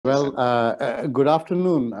Good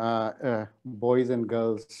afternoon, boys and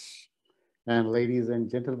girls, and ladies and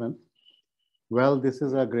gentlemen. Well, this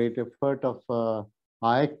is a great effort of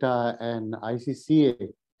IACTA and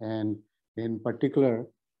ICCA, and in particular,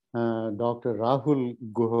 Dr. Rahul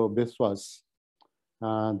Guho Biswas,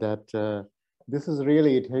 that this is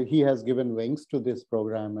really, he has given wings to this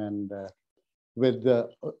program, and with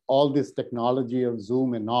all this technology of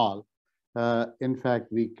Zoom and all, in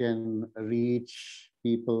fact, we can reach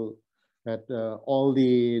people at all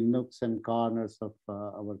the nooks and corners of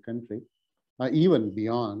our country, even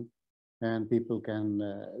beyond, and people can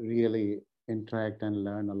really interact and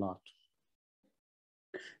learn a lot.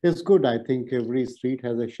 It's good. I think every street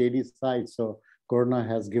has a shady side. So Corona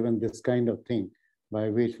has given this kind of thing by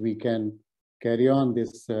which we can carry on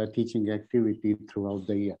this teaching activity throughout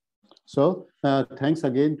the year. So thanks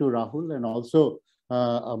again to Rahul and also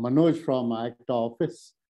Manoj from ACTA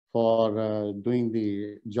office for doing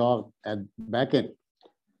the job at back end.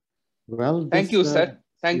 Well, thank you, sir.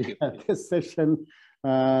 Thank you. This session,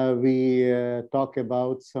 we talk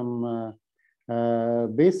about some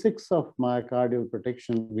basics of myocardial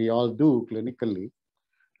protection. We all do clinically.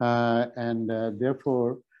 And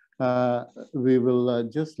therefore, we will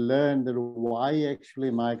just learn that why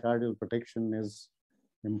actually myocardial protection is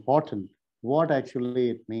important, what actually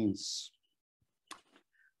it means.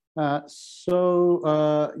 Well,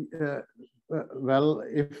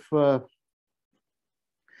 if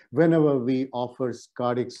whenever we offer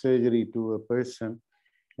cardiac surgery to a person,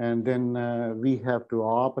 and then we have to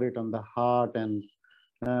operate on the heart, and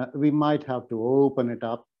we might have to open it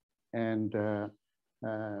up. And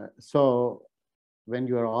so when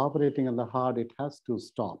you are operating on the heart, it has to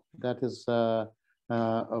stop. That is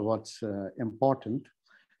what's important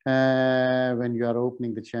when you are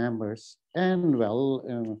opening the chambers. And well,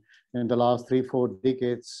 in the last 3-4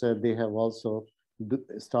 decades, they have also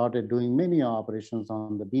started doing many operations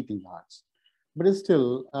on the beating hearts. But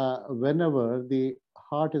still, whenever the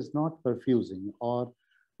heart is not perfusing or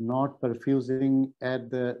not perfusing at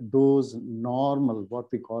those normal, what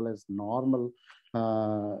we call as normal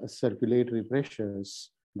circulatory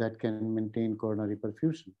pressures that can maintain coronary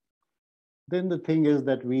perfusion, then the thing is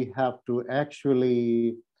that we have to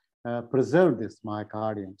actually preserve this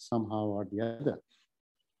myocardium somehow or the other.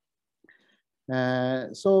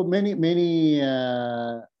 So many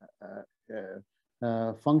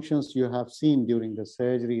functions you have seen during the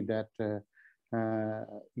surgery that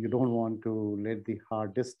you don't want to let the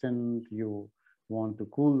heart distend, you want to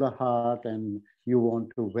cool the heart, and you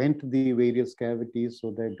want to vent the various cavities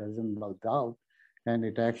so that it doesn't block out and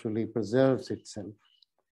it actually preserves itself.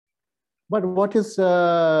 But what is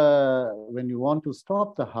when you want to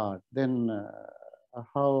stop the heart, then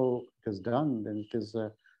how it is done? Then it is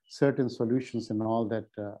certain solutions and all that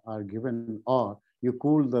are given, or you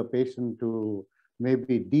cool the patient to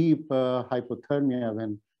maybe deep hypothermia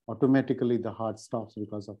when automatically the heart stops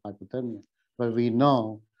because of hypothermia. But we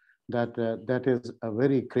know that that is a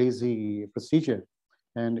very crazy procedure,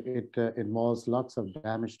 and it involves lots of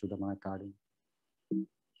damage to the myocardium.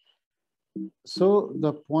 So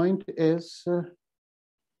the point is, I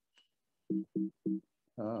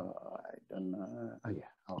don't know.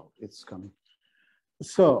 It's coming.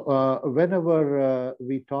 So whenever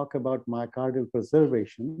we talk about myocardial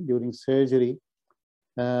preservation during surgery,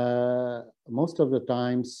 most of the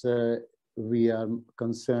times we are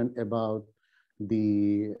concerned about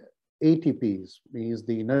the ATPs, means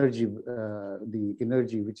the energy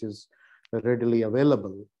which is readily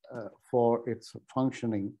available for its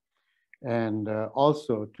functioning, and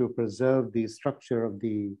also to preserve the structure of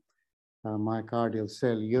the myocardial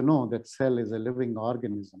cell. You know that cell is a living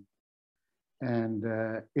organism, and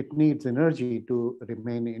it needs energy to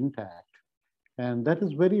remain intact. And that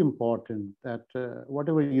is very important, that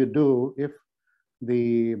whatever you do, if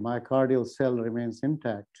the myocardial cell remains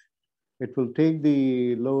intact, it will take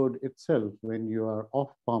the load itself when you are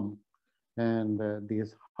off pump, and the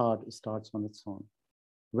heart starts on its own.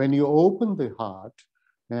 When you open the heart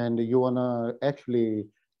and you want to actually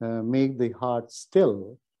make the heart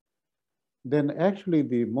still, then actually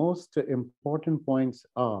the most important points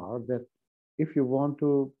are that if you want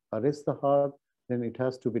to arrest the heart, then it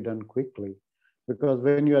has to be done quickly. Because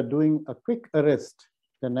when you are doing a quick arrest,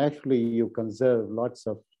 then actually you conserve lots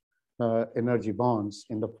of energy bonds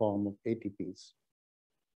in the form of ATPs.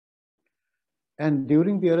 And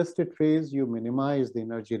during the arrested phase, you minimize the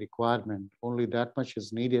energy requirement. Only that much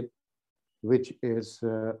is needed, which is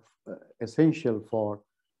essential for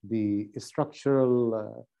the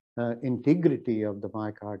structural integrity of the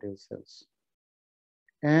myocardial cells.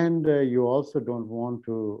 And you also don't want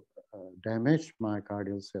to damage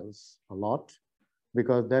myocardial cells a lot.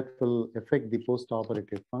 because that will affect the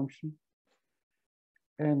post-operative function.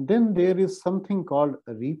 And then there is something called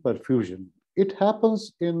reperfusion. It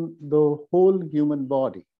happens in the whole human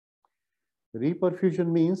body.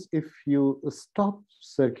 Reperfusion means if you stop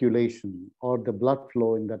circulation or the blood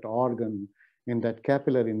flow in that organ, in that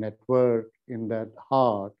capillary network, in that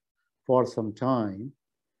heart for some time,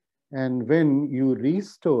 and when you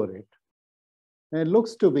restore it, it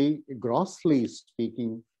looks to be, grossly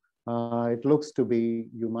speaking, it looks to be,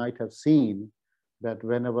 you might have seen that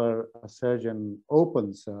whenever a surgeon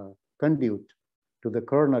opens a conduit to the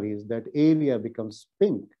coronaries, that area becomes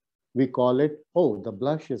pink. We call it, oh, the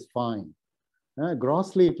blush is fine.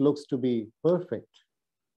 Grossly, it looks to be perfect.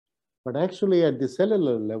 But actually, at the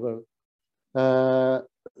cellular level,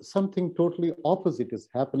 something totally opposite is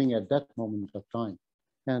happening at that moment of time.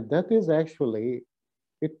 And that is actually,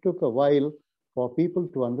 it took a while for people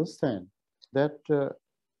to understand that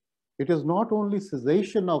it is not only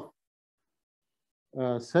cessation of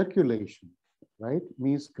circulation, right?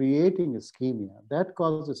 Means creating ischemia, that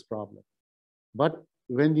causes problem. But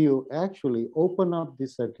when you actually open up the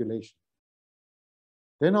circulation,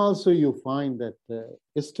 then also you find that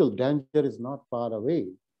still danger is not far away.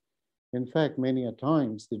 In fact, many a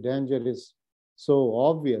times the danger is so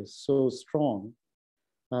obvious, so strong,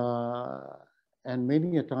 and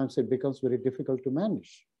many a times it becomes very difficult to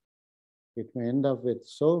manage. It may end up with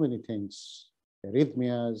so many things,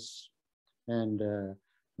 arrhythmias and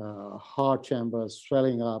heart chambers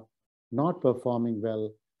swelling up, not performing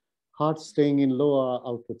well, heart staying in low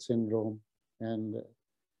output syndrome, and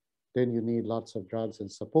then you need lots of drugs and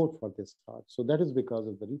support for this heart. So that is because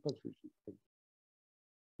of the reperfusion thing.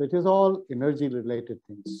 So it is all energy related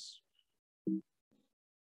things.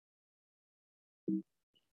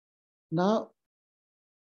 Now,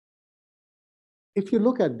 if you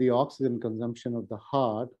look at the oxygen consumption of the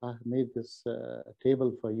heart, I have made this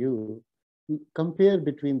table for you. Compare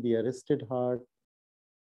between the arrested heart.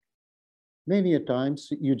 Many a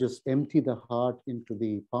times you just empty the heart into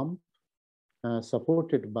the pump,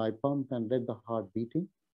 supported by pump, and let the heart beating,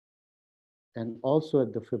 and also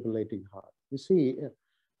at the fibrillating heart. You see,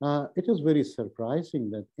 it is very surprising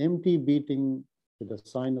that empty beating with the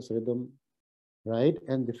sinus rhythm, right,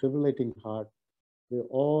 and the fibrillating heart, they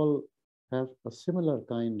all have a similar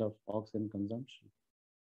kind of oxygen consumption,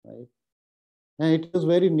 right? And it is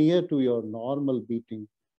very near to your normal beating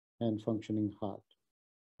and functioning heart,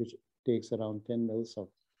 which takes around 10 mils of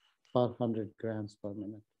per 100 grams per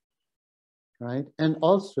minute, right? And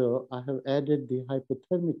also, I have added the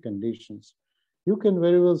hypothermic conditions. You can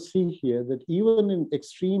very well see here that even in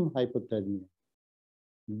extreme hypothermia,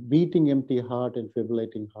 beating empty heart and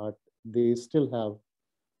fibrillating heart, they still have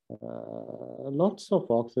lots of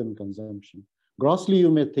oxygen consumption. Grossly, you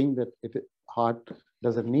may think that heart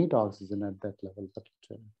doesn't need oxygen at that level, but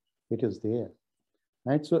it is there,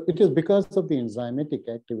 right? So it is because of the enzymatic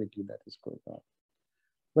activity that is going on.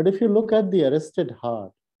 But if you look at the arrested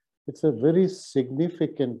heart, it's a very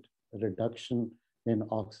significant reduction in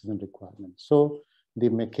oxygen requirement. So the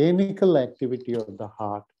mechanical activity of the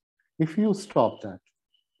heart, if you stop that,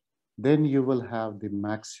 then you will have the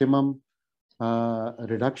maximum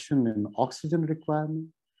reduction in oxygen requirement,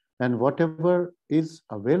 and whatever is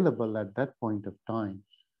available at that point of time,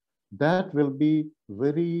 that will be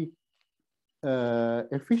very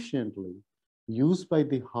efficiently used by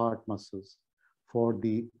the heart muscles for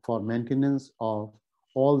maintenance of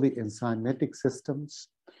all the enzymatic systems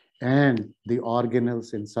and the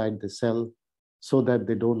organelles inside the cell, so that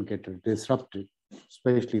they don't get disrupted,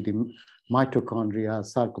 especially the mitochondria,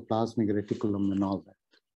 sarcoplasmic reticulum, and all that.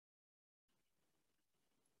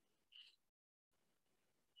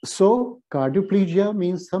 So cardioplegia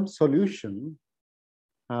means some solution,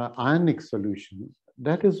 ionic solution.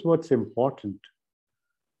 That is what's important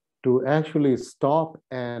to actually stop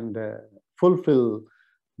and fulfill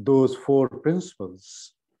those four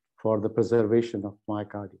principles for the preservation of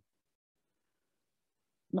myocardium.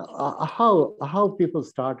 Now, how people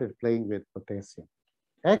started playing with potassium?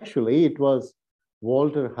 Actually, it was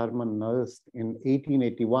Walter Hermann Nernst in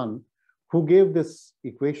 1881 who gave this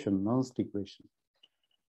equation, Nernst equation.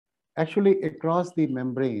 Actually, across the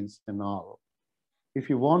membranes and all, if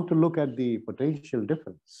you want to look at the potential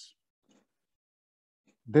difference,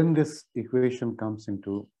 then this equation comes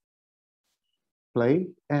into play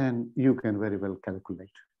and you can very well calculate.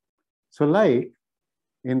 So like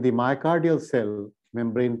in the myocardial cell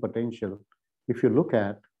membrane potential, if you look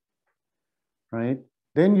at, right,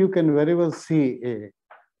 then you can very well see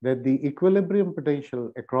that the equilibrium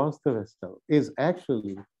potential across the vessel is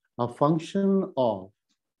actually a function of,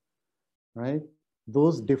 right,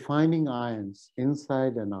 those defining ions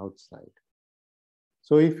inside and outside.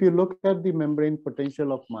 So if you look at the membrane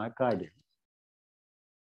potential of myocardium,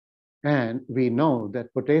 and we know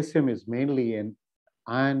that potassium is mainly an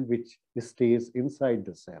ion which stays inside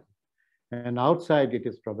the cell, and outside it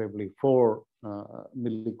is probably 4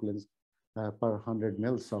 millicoulombs per 100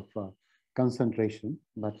 mils of concentration,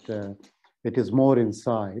 but it is more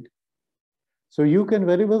inside. So you can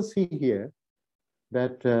very well see here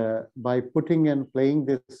that by putting and playing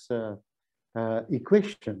this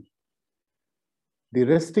equation, the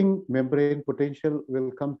resting membrane potential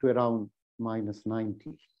will come to around minus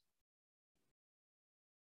 90.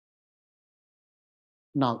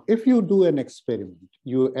 Now, if you do an experiment,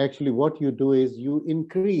 you actually, what you do is you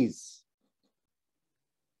increase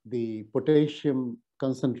the potassium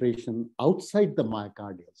concentration outside the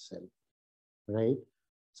myocardial cell, right?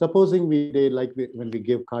 Supposing we did, like when we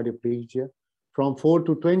give cardioplegia, from 4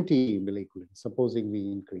 to 20 millicoulombs, supposing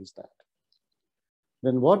we increase that,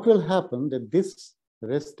 then what will happen that this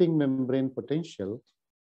resting membrane potential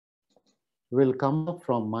will come up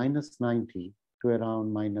from minus 90 to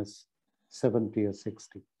around minus 70 or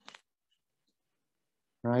 60,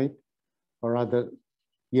 right? Or rather,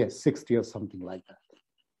 yes, 60 or something like that.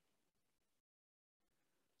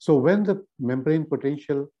 So when the membrane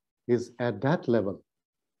potential is at that level,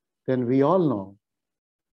 then we all know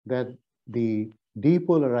that the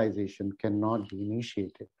depolarization cannot be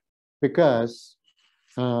initiated because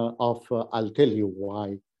I'll tell you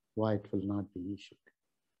why it will not be initiated.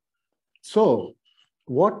 So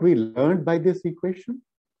what we learned by this equation,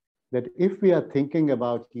 that if we are thinking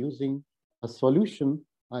about using a solution,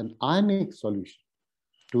 an ionic solution,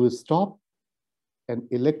 to stop an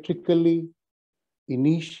electrically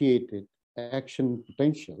initiated action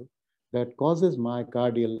potential that causes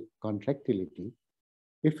myocardial contractility,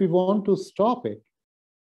 if we want to stop it,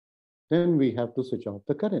 then we have to switch off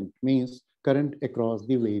the current, means current across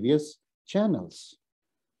the various channels,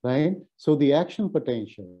 right? So the action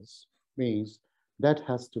potentials means that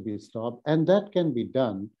has to be stopped, and that can be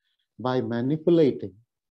done by manipulating,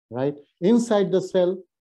 right? Inside the cell,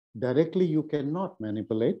 directly you cannot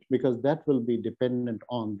manipulate because that will be dependent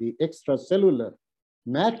on the extracellular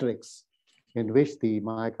matrix in which the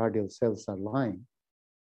myocardial cells are lying.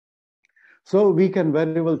 So we can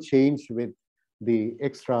very well change with the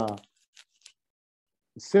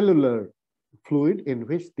extracellular fluid in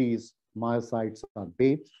which these myocytes are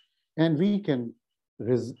bathed, and we can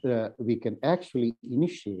actually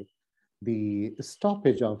initiate the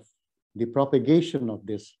stoppage of the propagation of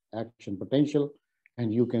this action potential,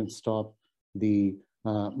 and you can stop the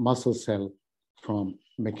muscle cell from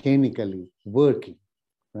mechanically working,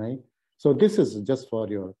 right? So this is just for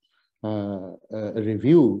your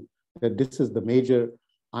review, that this is the major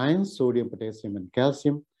ions, sodium, potassium, and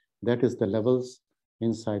calcium. That is the levels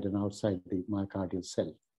inside and outside the myocardial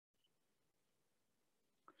cell.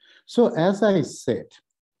 So as I said,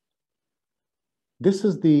 this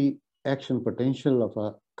is the action potential of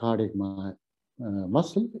a cardiac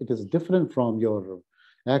muscle. It is different from your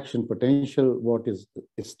action potential, what is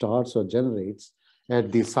it starts or generates at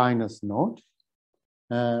the sinus node,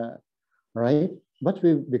 right? But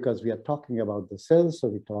because we are talking about the cells, so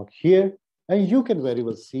we talk here, and you can very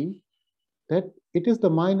well see that it is the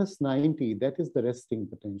minus 90, that is the resting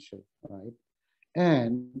potential, right?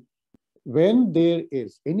 And when there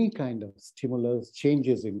is any kind of stimulus,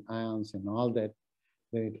 changes in ions and all that,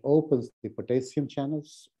 then it opens the potassium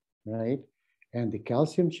channels, right? And the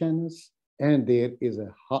calcium channels, and there is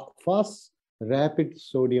a fast, rapid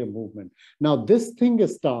sodium movement. Now this thing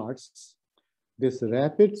starts, this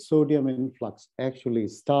rapid sodium influx actually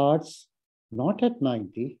starts not at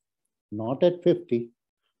 90, not at 50,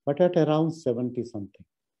 but at around 70 something.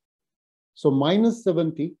 So minus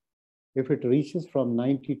 70, if it reaches from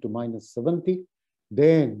 90 to minus 70,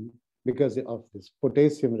 then because of this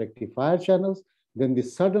potassium rectifier channels, then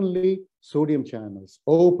suddenly sodium channels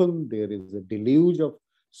open, there is a deluge of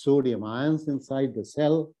sodium ions inside the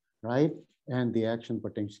cell, right? And the action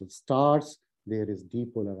potential starts, there is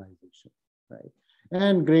depolarization, right?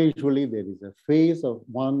 And gradually there is a phase of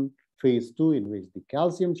 1, phase 2 in which the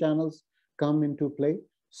calcium channels come into play,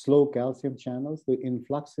 slow calcium channels, the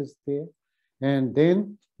influx is there. And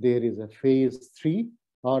then there is a phase 3,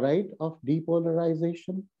 all right, of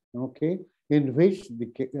depolarization, okay, in which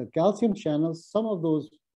the calcium channels, some of those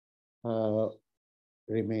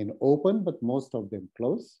remain open, but most of them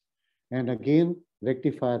close. And again,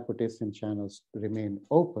 rectifier potassium channels remain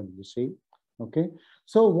open, you see, okay?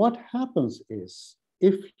 So what happens is,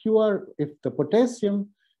 if the potassium,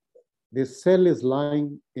 this cell is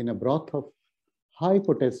lying in a broth of high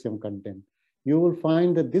potassium content, you will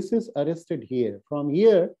find that this is arrested here. From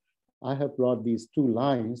here, I have plotted these two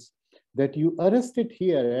lines. that you arrest it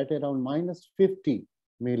here at around minus 50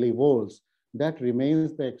 millivolts, that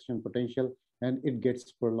remains the action potential and it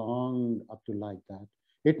gets prolonged up to like that.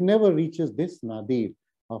 It never reaches this nadir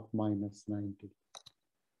of minus 90,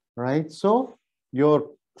 right? So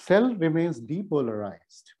your cell remains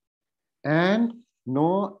depolarized and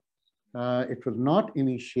it will not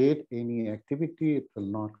initiate any activity, it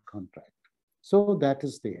will not contract. So that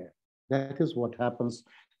is there. That is what happens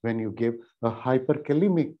when you give a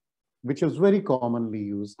hyperkalemic, which is very commonly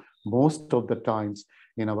used most of the times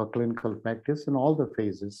in our clinical practice in all the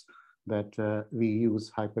phases that we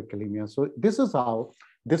use hyperkalemia. So this is how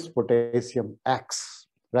this potassium acts,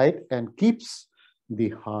 right? And keeps the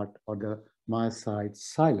heart or the myocytes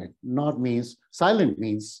silent. Silent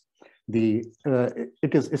means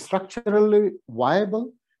it is structurally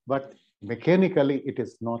viable, but mechanically it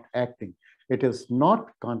is not acting. It is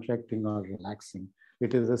not contracting or relaxing.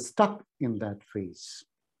 It is stuck in that phase.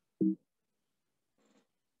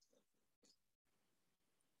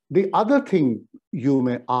 The other thing you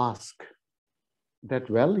may ask that,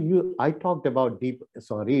 well, I talked about it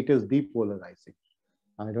is depolarizing.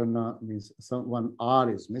 I don't know, means one R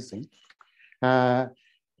is missing.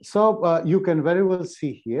 So you can very well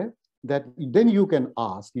see here that then you can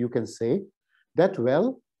ask, you can say that,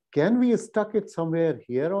 well, can we stuck it somewhere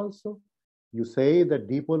here also? You say that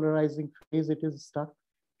depolarizing phase, it is stuck.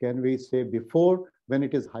 Can we say before, when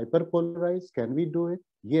it is hyperpolarized, can we do it?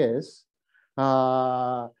 Yes.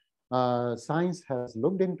 Science has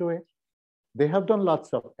looked into it. They have done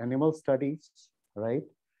lots of animal studies, right?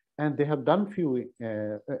 And they have done few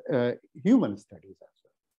human studies as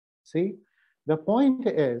well. See, the point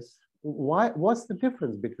is, what's the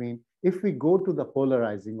difference between if we go to the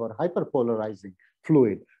polarizing or hyperpolarizing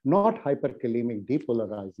fluid, not hyperkalemic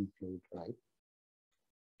depolarizing fluid, right?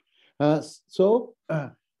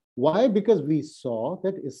 Why? Because we saw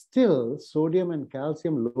that still sodium and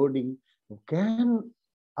calcium loading can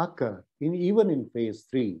occur even in phase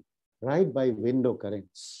 3, right, by window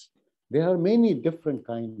currents. There are many different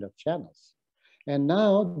kind of channels. And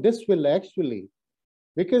now this will actually,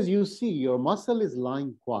 because you see your muscle is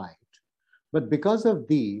lying quiet, but because of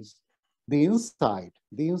these, the inside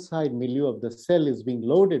milieu of the cell is being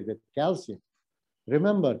loaded with calcium.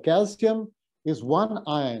 Remember, calcium is one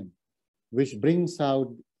ion which brings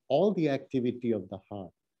out all the activity of the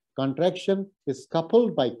heart. Contraction is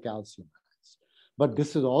coupled by calcium ions, but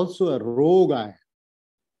this is also a rogue ion.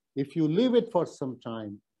 If you leave it for some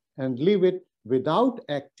time and leave it without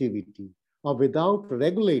activity or without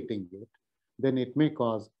regulating it, then it may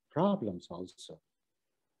cause problems also.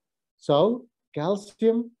 So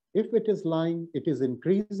calcium, if it is lying, it is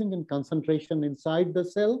increasing in concentration inside the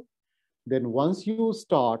cell. Then once you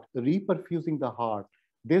start reperfusing the heart,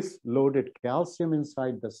 this loaded calcium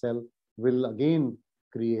inside the cell will again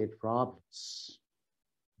create problems.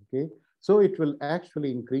 Okay, so it will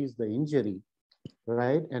actually increase the injury,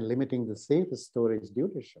 right, and limiting the safe storage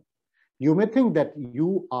duration. You may think that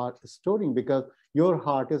you are storing because your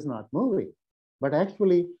heart is not moving, but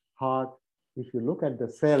actually heart, if you look at the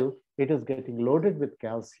cell, it is getting loaded with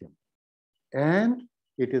calcium and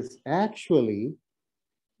it is actually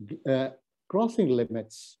crossing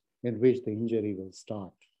limits in which the injury will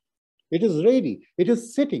start. It is ready, it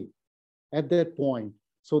is sitting at that point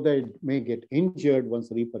so that it may get injured once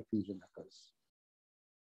reperfusion occurs,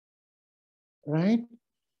 right?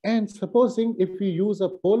 And supposing if we use a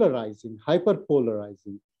polarizing,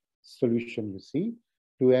 hyperpolarizing solution, you see,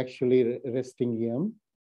 to actually resting EM,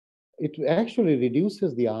 it actually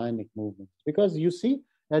reduces the ionic movement because you see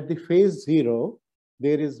at the phase 0,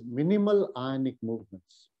 there is minimal ionic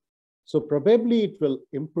movements. So probably it will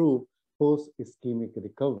improve post-ischemic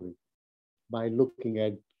recovery by looking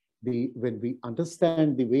at when we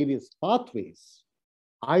understand the various pathways,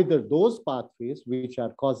 either those pathways which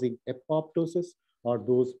are causing apoptosis or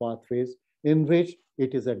those pathways in which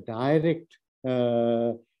it is a direct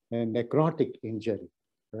necrotic injury,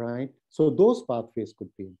 right? So those pathways could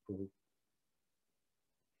be improved.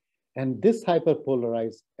 And this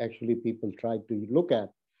hyperpolarized, actually people try to look at,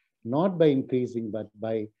 not by increasing, but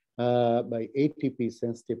by ATP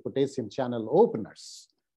sensitive potassium channel openers,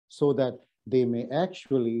 so that they may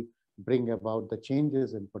actually bring about the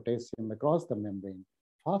changes in potassium across the membrane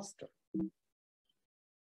faster.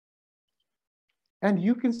 And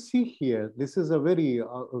you can see here, this is a very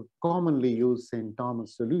commonly used St.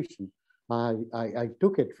 Thomas solution. I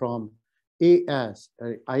took it from AS.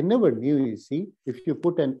 I never knew, you see, if you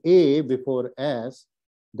put an A before S,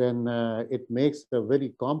 then it makes a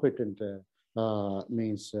very competent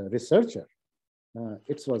researcher.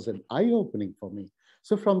 It was an eye-opening for me.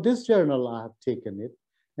 So from this journal, I have taken it.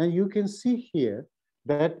 And you can see here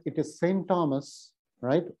that it is St. Thomas,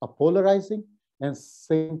 right, a polarizing, and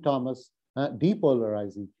St. Thomas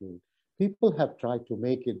depolarizing fluid. People have tried to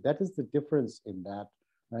make it. That is the difference in that,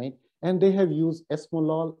 right? And they have used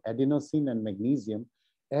esmolol, adenosine, and magnesium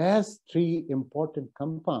as three important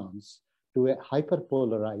compounds to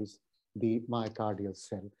hyperpolarize the myocardial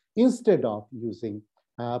cell instead of using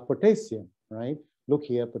potassium, right? Look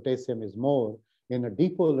here, potassium is more in a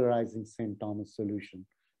depolarizing St. Thomas solution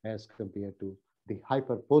as compared to the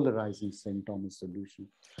hyperpolarizing St. Thomas solution.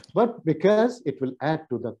 But because it will add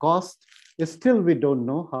to the cost, still we don't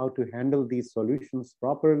know how to handle these solutions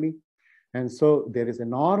properly. And so there is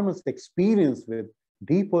enormous experience with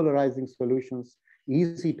depolarizing solutions,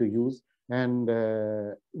 easy to use. And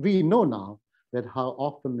we know now that how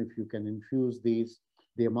often if you can infuse these,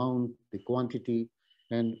 the amount, the quantity,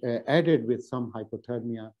 and added with some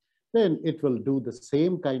hypothermia, then it will do the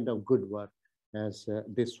same kind of good work as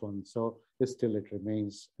this one. So still it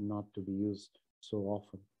remains not to be used so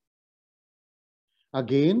often.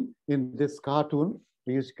 Again, in this cartoon,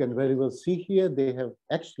 you can very well see here, they have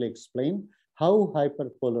actually explained how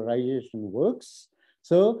hyperpolarization works.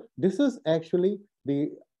 So this is actually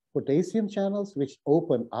the potassium channels which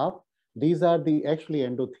open up. These are the actually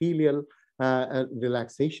endothelial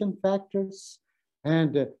relaxation factors.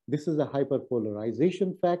 And this is a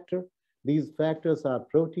hyperpolarization factor. These factors are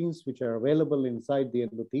proteins which are available inside the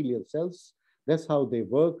endothelial cells. That's how they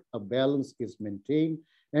work. A balance is maintained.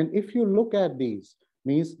 And if you look at these,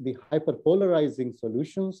 means the hyperpolarizing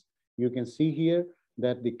solutions, you can see here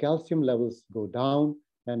that the calcium levels go down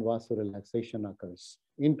and vasorelaxation occurs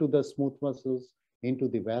into the smooth muscles, into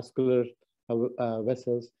the vascular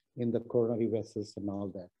vessels, in the coronary vessels and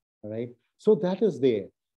all that, right? So that is there.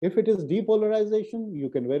 If it is depolarization, you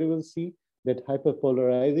can very well see that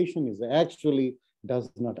hyperpolarization is actually does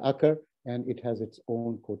not occur and it has its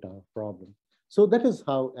own quota problem. So that is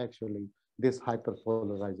how actually this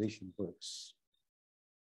hyperpolarization works.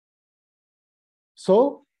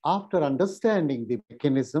 So after understanding the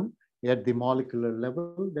mechanism at the molecular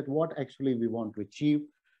level, that what actually we want to achieve,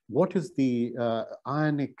 what is the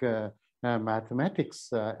ionic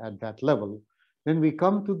mathematics at that level, then we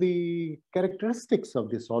come to the characteristics of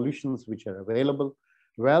the solutions which are available.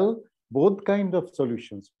 Well, both kind of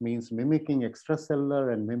solutions means mimicking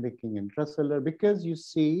extracellular and mimicking intracellular, because you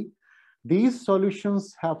see, these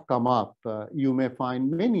solutions have come up. You may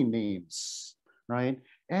find many names, right?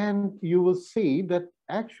 And you will see that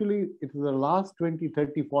actually it is the last 20,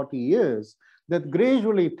 30, 40 years that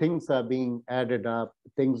gradually things are being added up,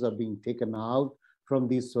 things are being taken out from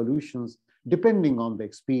these solutions, depending on the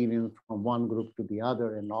experience from one group to the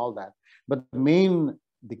other and all that. But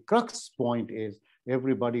the crux point is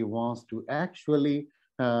everybody wants to actually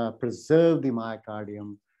preserve the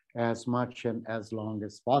myocardium as much and as long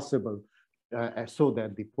as possible so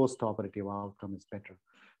that the post-operative outcome is better.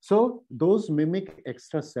 So those mimic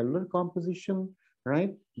extracellular composition,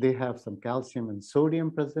 right? They have some calcium and sodium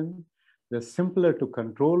present. They're simpler to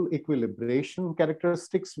control equilibration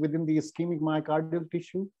characteristics within the ischemic myocardial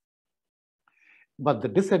tissue. But the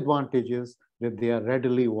disadvantage is that they are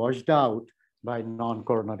readily washed out by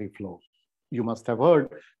non-coronary flow. You must have heard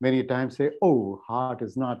many times say, oh, heart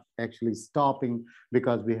is not actually stopping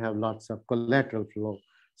because we have lots of collateral flow.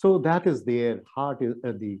 So that is there. Heart is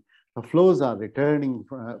the flows are returning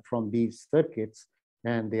from these circuits,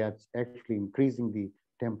 and they are actually increasing the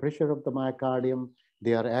temperature of the myocardium.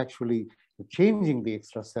 They are actually changing the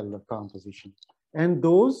extracellular composition. And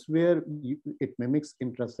those where it mimics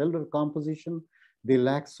intracellular composition, they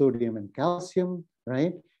lack sodium and calcium,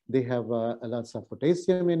 right? They have lots of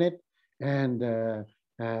potassium in it. And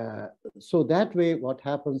so that way, what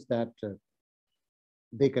happens that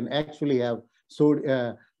they can actually have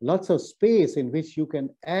lots of space in which you can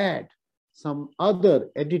add some other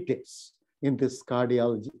additives in this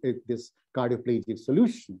cardioplegic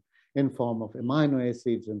solution in form of amino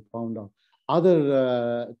acids and found of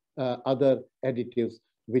other additives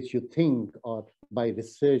which you think, or by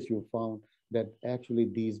research you found that actually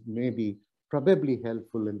these may be probably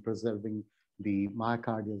helpful in preserving the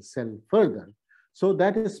myocardial cell further. So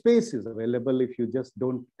that space is available if you just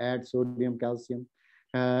don't add sodium, calcium.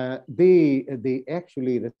 They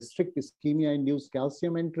actually restrict ischemia-induced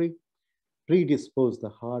calcium entry, predispose the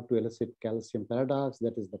heart to elicit calcium paradox.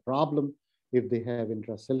 That is the problem if they have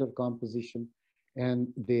intracellular composition. And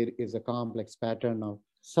there is a complex pattern of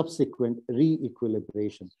subsequent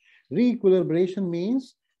re-equilibration. Re-equilibration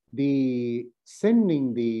means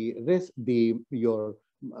sending your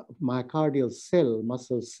myocardial cell,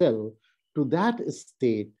 muscle cell, to that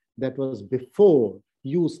state that was before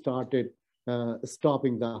you started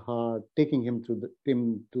stopping the heart, taking him to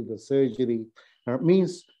the surgery,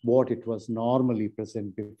 means what it was normally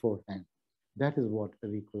present beforehand. That is what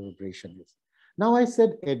re-equilibration is. Now I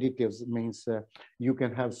said additives means you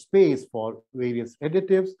can have space for various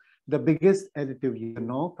additives. The biggest additive, you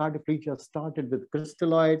know, cardioplegia started with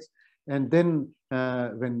crystalloids, and then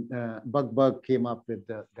when Bug came up with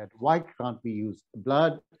that why can't we use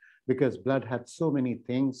blood, because blood had so many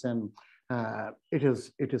things, and it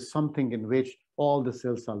is something in which all the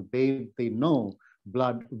cells are bathed. They know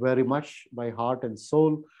blood very much by heart and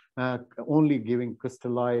soul, only giving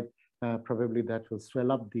crystalloid, probably that will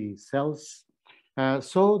swell up the cells.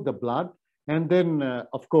 So the blood, and then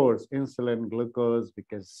of course insulin, glucose,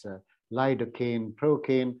 because lidocaine,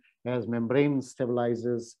 procaine as membrane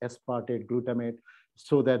stabilizers, aspartate, glutamate,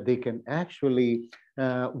 so that they can actually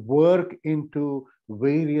work into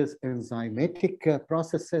various enzymatic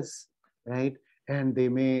processes, right? And they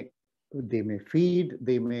may feed,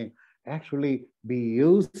 they may actually be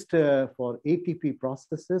used for ATP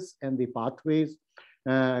processes and the pathways.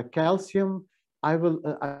 Calcium, I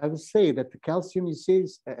will say that the calcium, you say,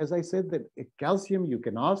 as I said, that calcium you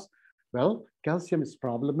can ask, well, calcium is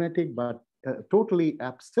problematic, but totally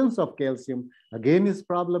absence of calcium again is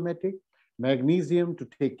problematic. Magnesium to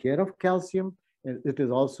take care of calcium, it is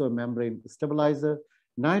also a membrane stabilizer.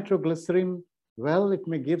 Nitroglycerin, well, it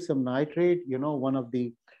may give some nitrate. You know, one of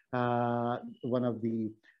the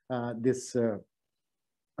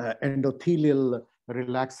endothelial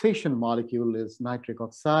relaxation molecule is nitric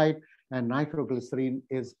oxide, and nitroglycerin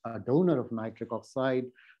is a donor of nitric oxide.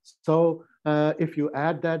 So if you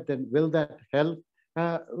add that, then will that help?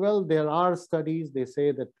 Well, there are studies, they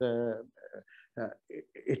say that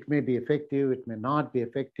it may be effective, it may not be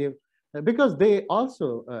effective, because they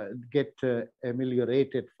also get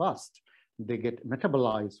ameliorated fast. They get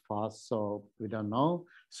metabolized fast, so we don't know.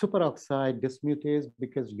 Superoxide dismutase,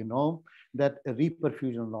 because you know that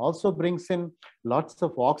reperfusion also brings in lots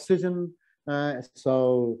of oxygen,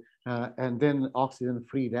 and then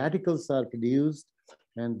oxygen-free radicals are produced,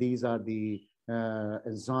 and these are the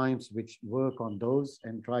enzymes which work on those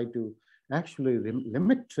and try to actually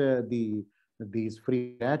limit these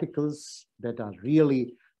free radicals that are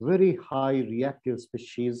really very high reactive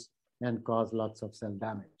species and cause lots of cell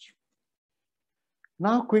damage.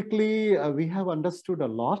 Now, quickly, we have understood a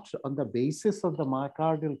lot on the basis of the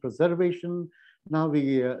myocardial preservation. Now,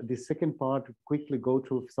 the second part, quickly go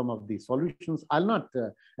through some of the solutions. I'll not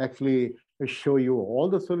actually show you all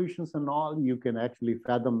the solutions and all. You can actually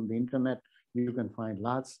fathom the internet. You can find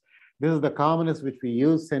lots. This is the commonest which we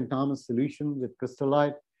use, St. Thomas solution with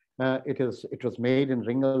crystalloid. It was made in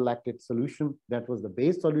Ringer's lactate solution. That was the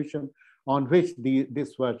base solution on which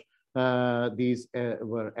these were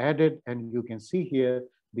added, and you can see here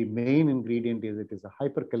the main ingredient is it is a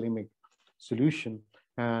hyperkalemic solution.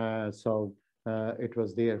 So it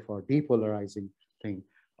was there for depolarizing thing.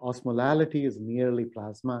 Osmolality is nearly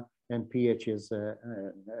plasma, and pH is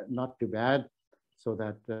not too bad, so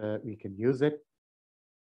that we can use it.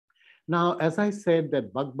 Now, as I said,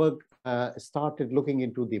 that Bug started looking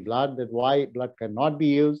into the blood, that why blood cannot be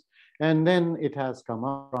used, and then it has come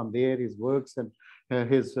up from there, his works and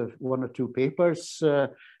his one or two papers.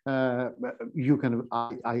 You can,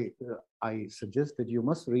 I suggest that you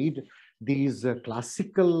must read these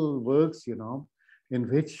classical works, you know, in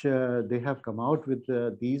which they have come out with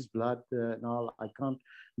these blood and all. I can't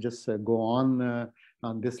just go on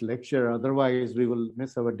this lecture, otherwise we will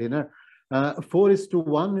miss our dinner.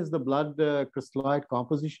 4:1 is the blood crystalloid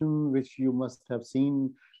composition, which you must have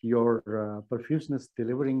seen your perfusionist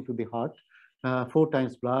delivering to the heart. 4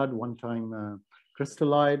 times blood, 1 time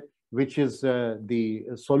crystalloid, which is the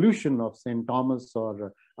solution of St. Thomas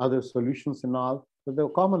or other solutions and all. So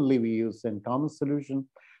commonly we use St. Thomas solution.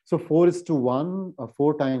 So 4:1,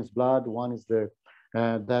 4 times blood, 1 is the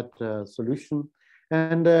solution.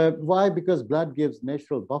 And why? Because blood gives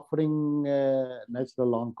natural buffering,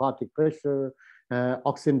 natural oncotic pressure,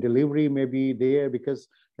 oxygen delivery may be there, because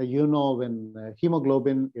you know, when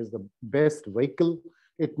hemoglobin is the best vehicle,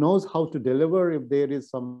 it knows how to deliver if there is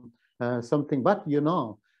something. But you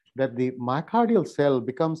know that the myocardial cell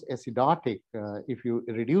becomes acidotic if you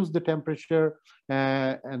reduce the temperature,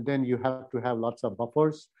 and then you have to have lots of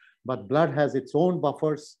buffers. But blood has its own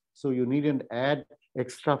buffers, so you needn't add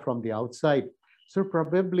extra from the outside. So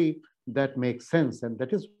probably that makes sense. And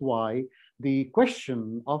that is why the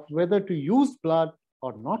question of whether to use blood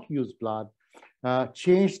or not use blood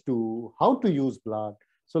changed to how to use blood.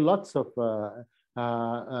 So lots of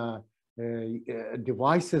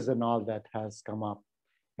devices and all that has come up.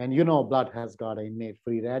 And you know, blood has got innate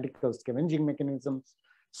free radical scavenging mechanisms,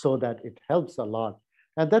 so that it helps a lot.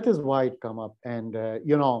 And that is why it come up. And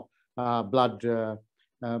you know, blood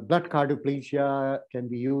Blood cardioplegia can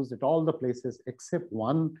be used at all the places except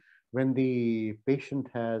one, when the patient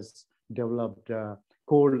has developed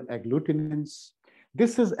cold agglutinins.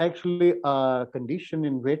 This is actually a condition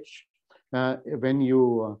in which when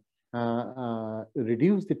you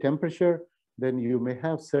reduce the temperature, then you may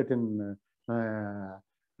have certain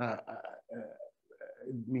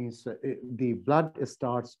means the blood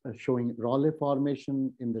starts showing Rayleigh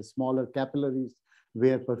formation in the smaller capillaries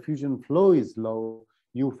where perfusion flow is low.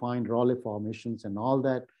 You find Rayleigh formations and all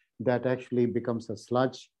that. That actually becomes a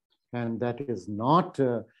sludge, and that is not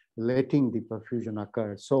letting the perfusion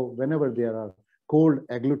occur. So whenever there are cold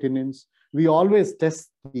agglutinins, we always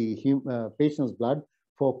test the patient's blood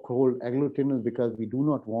for cold agglutinins because we do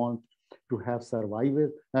not want to have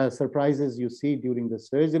surprises you see during the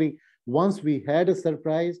surgery. Once we had a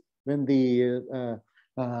surprise when the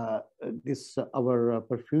our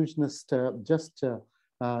perfusionist just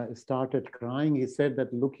started crying. He said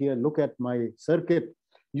that, look here, look at my circuit.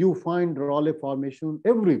 You find Rayleigh formation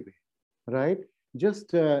everywhere, right?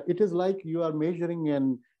 Just it is like you are measuring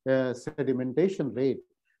an sedimentation rate.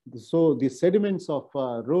 So the sediments of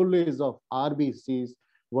Rayleighs of RBCs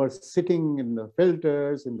were sitting in the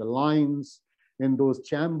filters, in the lines, in those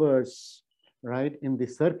chambers, right, in the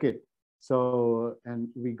circuit. So, and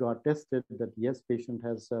we got tested that yes, patient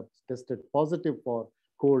has tested positive for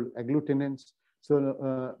cold agglutinins.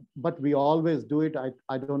 So, but we always do it.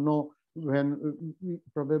 I don't know when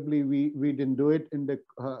probably we didn't do it in the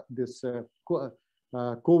this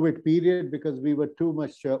COVID period because we were too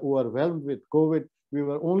much overwhelmed with COVID. We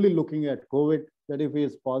were only looking at COVID, that if he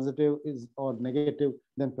is positive or negative,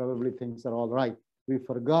 then probably things are all right. We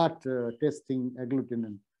forgot testing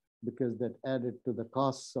agglutinin because that added to the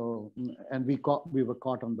cost. So, and we were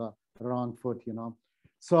caught on the wrong foot, you know.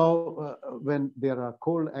 So when there are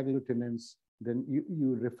cold agglutinins, then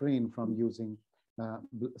you refrain from using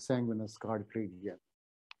sanguinous cardioplegia.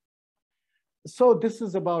 So this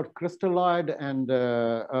is about crystalloid and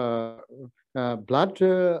blood,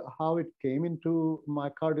 how it came into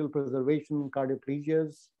myocardial preservation,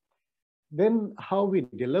 cardioplegias. Then how we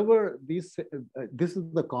deliver these, this is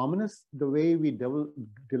the commonest, the way we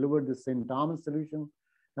deliver the St. Thomas solution.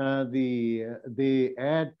 They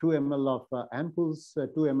add 2 ml of ampoules,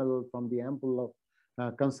 2 ml from the ampoule of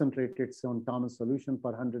concentrated St. Thomas solution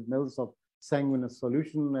per 100 mils of sanguinous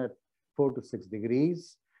solution at 4 to 6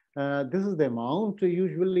 degrees. This is the amount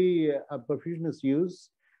usually perfusionists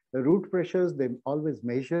use. The root pressures, they always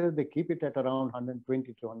measure, they keep it at around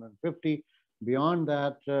 120 to 150. Beyond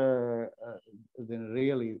that, then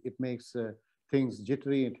really it makes things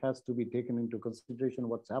jittery. It has to be taken into consideration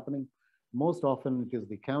what's happening. Most often it is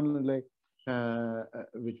the cannulae,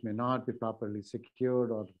 which may not be properly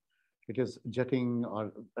secured, or it is jetting,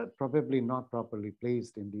 or probably not properly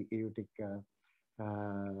placed in the aortic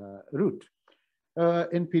root.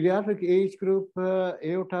 In pediatric age group,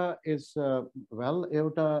 aorta is, well,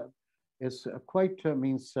 aorta is quite,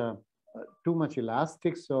 means too much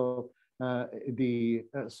elastic. So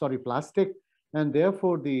plastic, and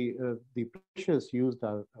therefore the pressures used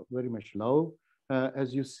are very much low,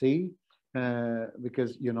 as you see,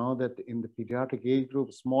 because you know that in the pediatric age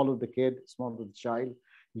group, smaller the kid, smaller the child,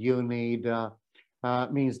 you need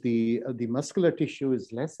means the muscular tissue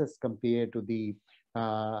is less as compared to the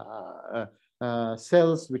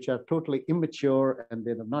cells which are totally immature and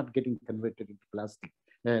they're not getting converted into plastic,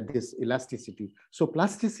 this elasticity. So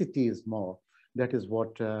plasticity is more. That is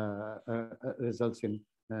what results in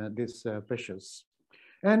these pressures.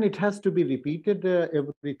 And it has to be repeated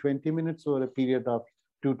every 20 minutes over a period of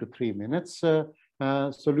 2 to 3 minutes.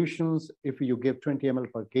 Solutions, if you give 20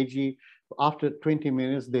 ml per kg, after 20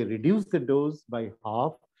 minutes, they reduce the dose by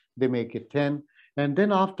half. They make it 10. And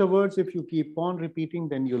then afterwards, if you keep on repeating,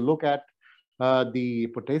 then you look at the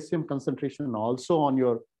potassium concentration also on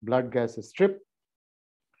your blood gas strip.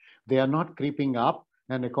 They are not creeping up,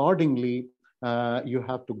 and accordingly, you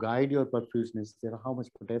have to guide your perfusionist there how much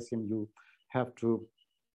potassium you have to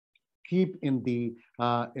keep in the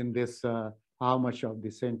how much of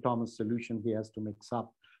the St. Thomas solution he has to mix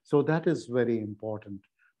up. So that is very important,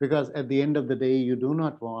 because at the end of the day, you do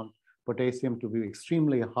not want potassium to be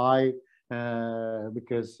extremely high,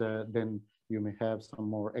 because then you may have some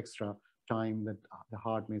more extra time that the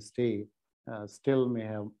heart may stay, still may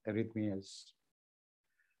have arrhythmias.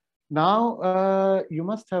 Now, you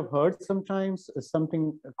must have heard sometimes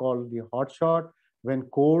something called the hot shot, when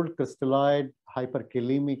cold crystalloid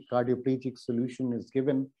hyperkalemic cardioplegic solution is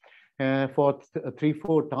given. For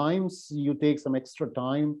 3-4 times, you take some extra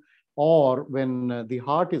time, or when the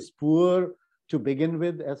heart is poor to begin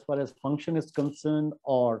with, as far as function is concerned,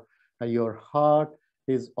 or your heart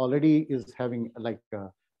is already is having like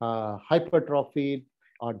hypertrophy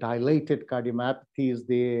or dilated cardiomyopathy is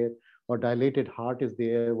there, or dilated heart is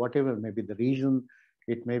there, whatever may be the reason.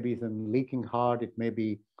 It may be some leaking heart, it may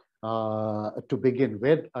be to begin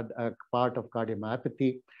with a part of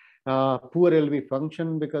cardiomyopathy, poor LV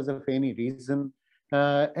function because of any reason,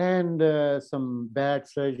 and some bad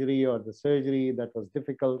surgery or the surgery that was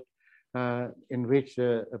difficult, in which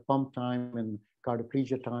pump time and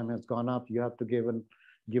cardioplegia time has gone up. You have to given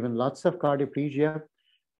lots of cardioplegia.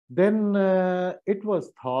 Then it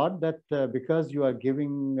was thought that because you are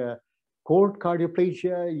giving cold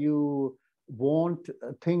cardioplegia, you want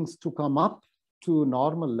things to come up to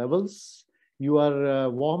normal levels. You are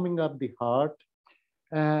warming up the heart,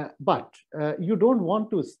 but you don't want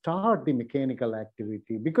to start the mechanical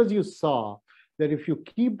activity because you saw that if you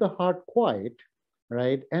keep the heart quiet,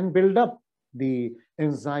 right, and build up the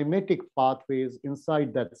enzymatic pathways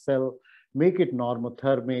inside that cell, make it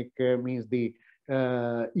normothermic, means the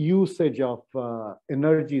usage of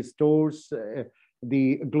energy stores,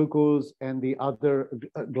 the glucose and the other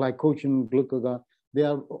glycogen, glucagon,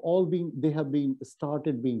 they have been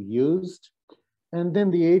started being used. And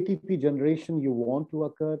then the ATP generation you want to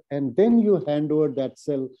occur, and then you hand over that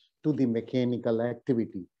cell to the mechanical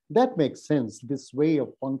activity. That makes sense, this way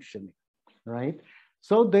of functioning, right?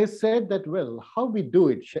 So they said that, well, how we do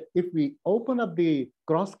it? If we open up the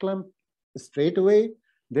cross clamp straight away,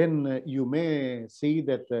 then you may see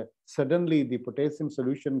that suddenly the potassium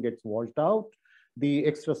solution gets washed out. The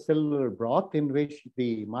extracellular broth in which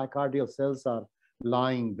the myocardial cells are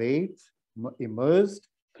lying bathed, immersed,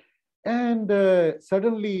 and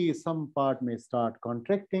suddenly some part may start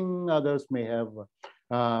contracting, others may have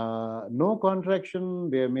no contraction,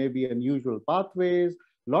 there may be unusual pathways,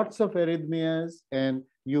 lots of arrhythmias, and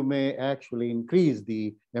you may actually increase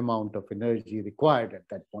the amount of energy required at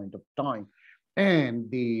that point of time. And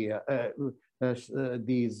these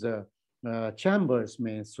chambers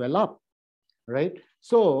may swell up, right?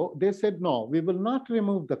 So they said, no, we will not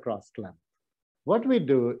remove the cross clamp. What we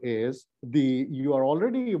do is you are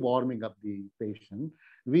already warming up the patient.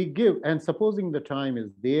 We give, and supposing the time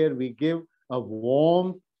is there, we give a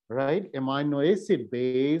warm, right, amino acid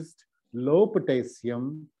based, low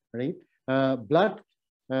potassium, right, blood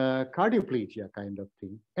cardioplegia kind of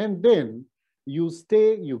thing. And then you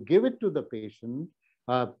give it to the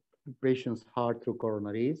patient's heart through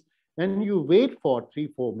coronaries, and you wait for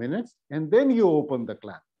 3-4 minutes, and then you open the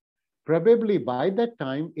clamp. Probably by that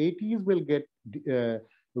time, ATs will get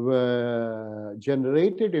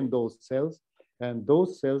generated in those cells, and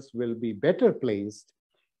those cells will be better placed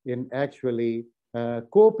in actually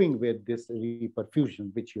coping with this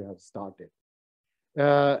reperfusion which you have started.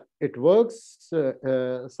 It works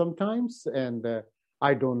sometimes, and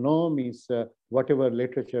I don't know, means whatever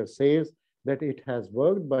literature says that it has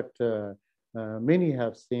worked, but many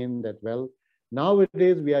have seen that, well,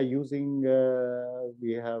 nowadays we are using,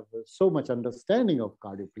 we have so much understanding of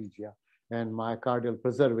cardioplegia and myocardial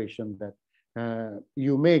preservation that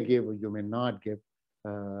you may give or you may not give.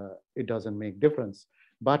 It doesn't make difference.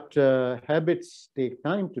 But habits take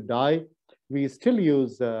time to die. We still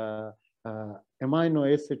use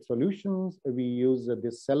amino acid solutions. We use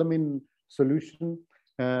this selamine solution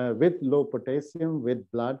with low potassium, with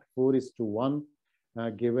blood, 4:1,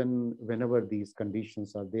 given whenever these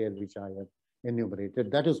conditions are there, which I have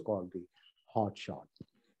enumerated. That is called the hot shot.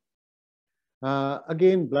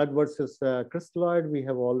 Again, blood versus crystalloid, we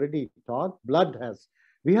have already talked.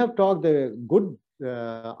 We have talked the good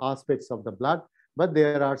aspects of the blood, but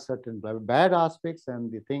there are certain bad aspects.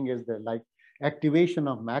 And the thing is that, like activation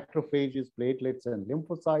of macrophages, platelets, and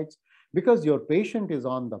lymphocytes, because your patient is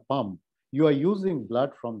on the pump, you are using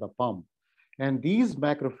blood from the pump. And these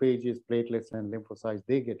macrophages, platelets, and lymphocytes,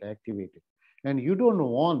 they get activated. And you don't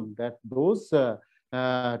want that those to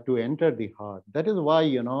enter the heart. That is why,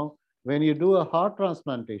 when you do a heart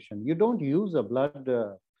transplantation, you don't use a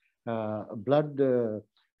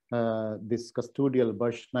this custodial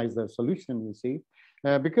Birchnizer solution, you see,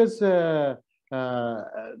 because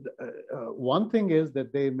one thing is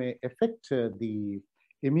that they may affect the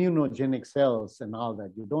immunogenic cells and all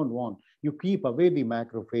that. You don't want. You keep away the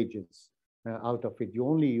macrophages out of it. You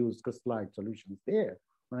only use crystallite solutions there,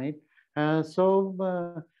 right? So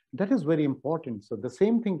that is very important. So the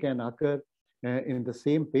same thing can occur in the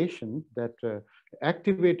same patient, that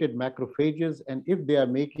activated macrophages, and if they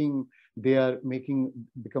are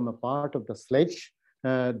become a part of the sledge,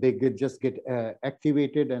 they just get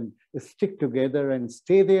activated and stick together and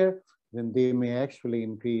stay there, then they may actually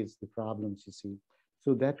increase the problems, you see.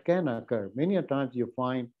 So that can occur. Many a times you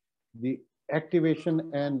find the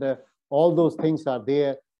activation and all those things are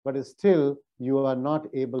there, but still you are not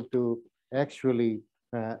able to actually,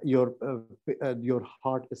 your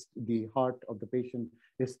heart is, the heart of the patient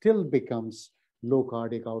is still becomes low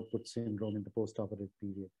cardiac output syndrome in the postoperative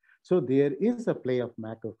period. So there is a play of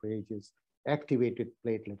macrophages, activated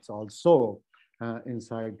platelets also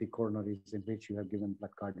inside the coronaries in which you have given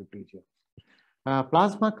blood cardioplasia.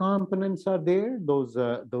 Plasma components are there.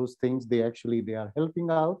 Those things, they are helping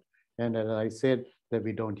out. And as I said, that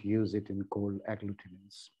we don't use it in cold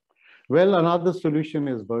agglutinins. Well, another solution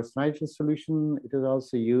is Burst nitrate solution. It is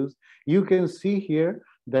also used. You can see here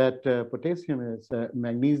that potassium is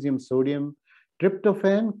magnesium, sodium,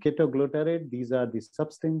 tryptophan, ketoglutarate. These are the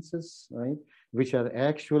substances, right, which are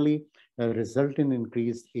actually result in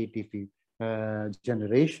increased ATP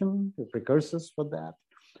generation, the precursors for that,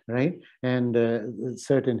 right? And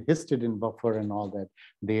certain histidine buffer and all that,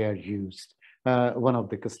 they are used. One of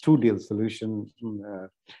the custodial solution,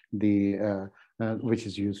 which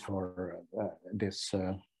is used for this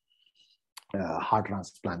heart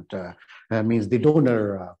transplant, means the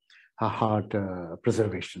donor heart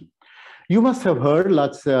preservation. You must have heard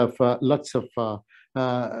lots of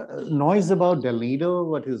noise about Del Nido.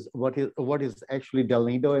 What is actually Del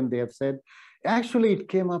Nido? And they have said, actually, it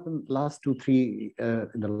came up in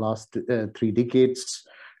the last three decades,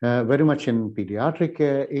 very much in pediatric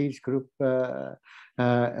age group.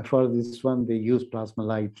 For this one, they use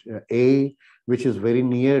plasmalite A, which is very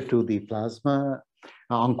near to the plasma.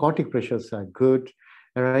 Oncotic pressures are good,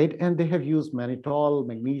 right? And they have used mannitol,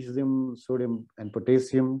 magnesium, sodium, and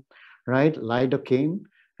potassium, right? Lidocaine.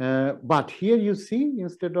 But here you see,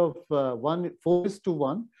 instead of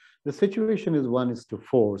 4:1, the situation is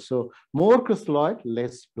 1:4. So more crystalloid,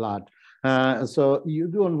 less blood. So you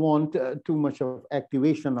don't want too much of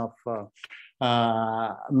activation of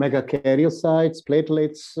megakaryocytes,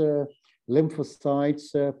 platelets,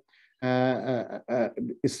 lymphocytes,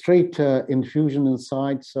 straight infusion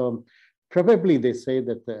inside. So probably they say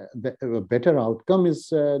that the better outcome is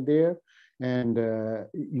there. And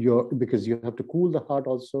because you have to cool the heart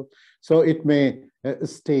also, so it may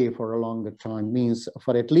stay for a longer time, means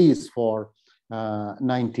for at least for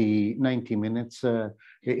 90 minutes,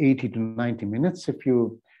 80 to 90 minutes if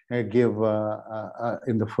you give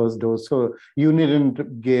in the first dose. So you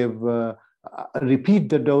needn't give repeat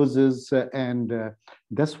the doses, and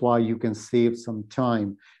that's why you can save some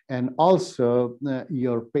time. And also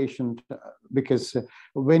your patient, because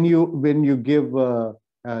when you give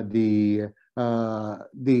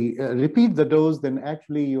repeat the dose, then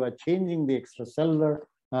actually you are changing the extracellular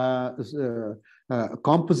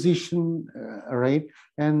composition, right?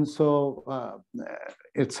 And so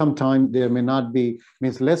at some time there may not be,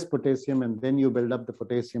 means less potassium, and then you build up the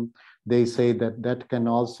potassium. They say that that can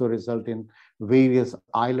also result in various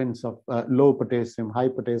islands of low potassium, high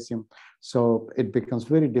potassium. So it becomes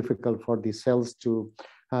very difficult for the cells to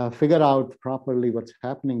figure out properly what's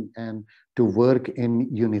happening and to work in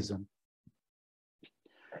unison.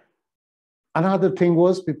 Another thing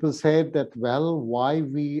was, people said that, well, why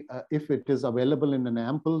we, if it is available in an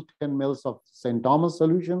ample 10 mils of St. Thomas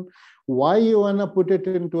solution, why you want to put it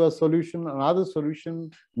into a solution, another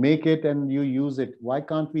solution, make it and you use it? Why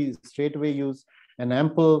can't we straight away use an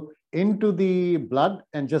ample into the blood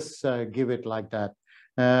and just give it like that?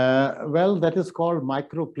 Well, that is called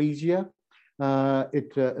microplegia.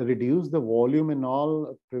 It reduces the volume and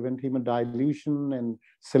all, prevent hemodilution and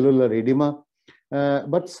cellular edema.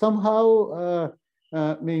 But somehow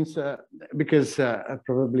means because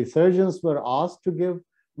probably surgeons were asked to give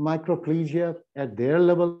microplegia at their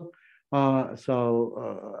level.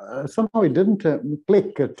 So somehow it didn't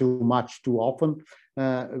click too much too often.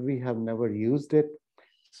 We have never used it.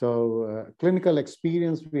 So clinical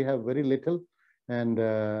experience, we have very little, and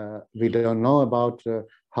we don't know about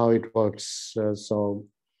how it works. So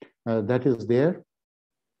that is there.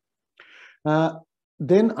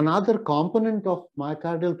 Then another component of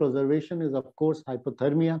myocardial preservation is, of course,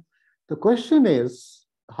 hypothermia. The question is,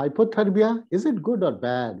 hypothermia, is it good or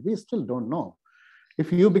bad? We still don't know.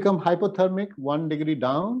 If you become hypothermic 1 degree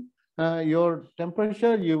down, your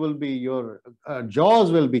temperature, your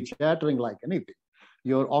jaws will be chattering like anything.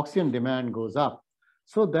 Your oxygen demand goes up.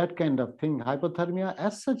 So that kind of thing, hypothermia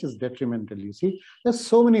as such is detrimental. You see, there's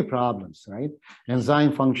so many problems, right?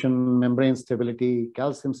 Enzyme function, membrane stability,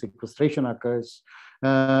 calcium sequestration occurs.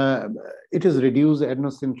 It is reduced,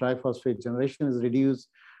 adenosine triphosphate generation is reduced,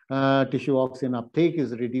 tissue oxygen uptake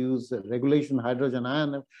is reduced, regulation hydrogen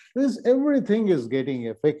ion, everything is getting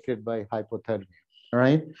affected by hypothermia,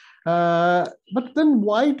 right? But then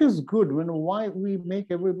why it is good? Why we make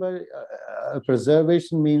everybody,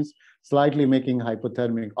 preservation means slightly making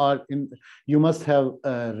hypothermic, or you must have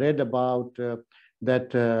read about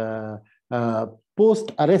that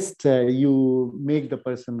post-arrest, you make the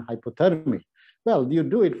person hypothermic. Well, you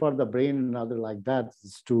do it for the brain and other like that,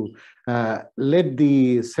 is to let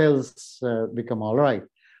the cells become all right.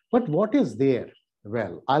 But what is there?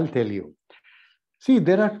 Well, I'll tell you. See,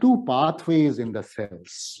 there are two pathways in the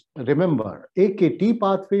cells. Remember, AKT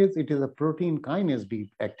pathways, it is a protein kinase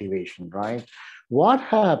B activation, right? What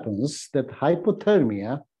happens that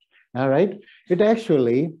hypothermia, all right, it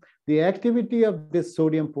actually, the activity of this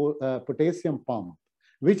sodium potassium pump,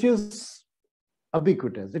 which is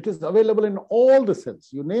ubiquitous. It is available in all the cells.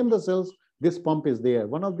 You name the cells, this pump is there.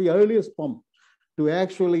 One of the earliest pumps to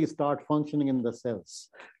actually start functioning in the cells.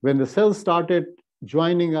 When the cells started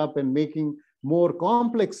joining up and making more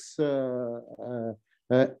complex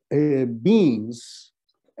beings,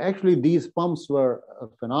 actually these pumps were a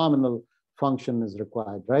phenomenal function is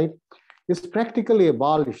required, right? It's practically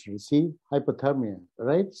abolished, you see, hypothermia,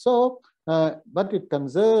 right? So, but it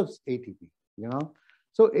conserves ATP, you know.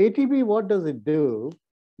 So ATP, what does it do?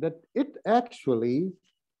 That it actually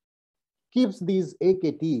keeps these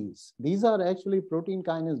AKTs. These are actually protein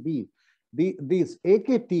kinase B. These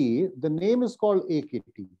AKT, the name is called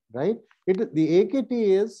AKT, right? The AKT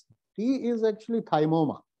is, T is actually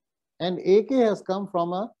thymoma, and AK has come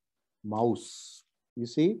from a mouse, you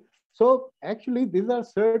see. So actually, these are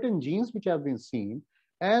certain genes which have been seen,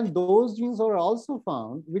 and those genes are also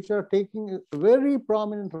found which are taking a very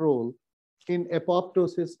prominent role in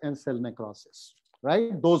apoptosis and cell necrosis,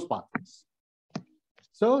 right? Those pathways.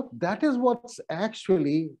 So that is what's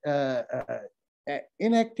actually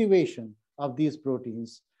inactivation of these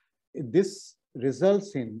proteins. This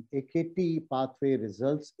results in AKT pathway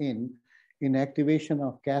results in inactivation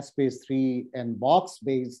of caspase-3 and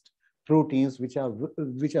box-based proteins, which are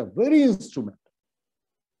very instrumental,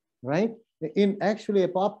 right, in actually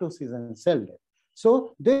apoptosis and cell death.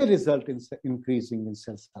 So they result in increasing in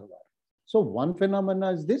cell survival. So one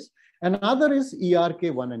phenomenon is this. Another is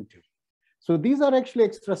ERK1 and 2. So these are actually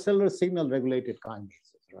extracellular signal regulated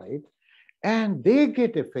kinases, right? And they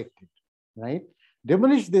get affected, right?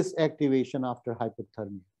 Diminish this activation after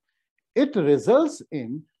hypothermia. It results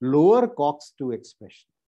in lower COX-2 expression.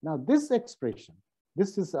 Now this expression,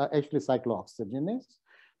 this is actually cyclooxygenase.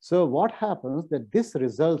 So what happens that this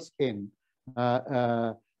results in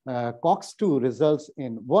COX-2 results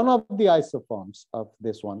in one of the isoforms of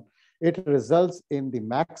this one. It results in the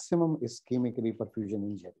maximum ischemic reperfusion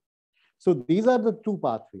injury. So these are the two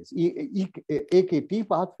pathways, AKT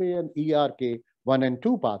pathway and ERK1 and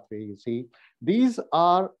 2 pathway, you see. These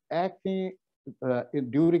are acting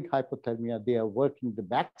during hypothermia, they are working the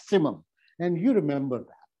maximum. And you remember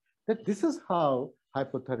that this is how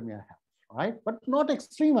hypothermia happens, right? But not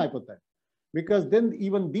extreme hypothermia, because then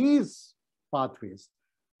even these pathways,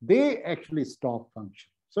 they actually stop function.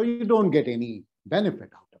 So you don't get any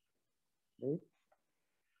benefit out of it, right?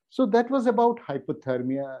 So that was about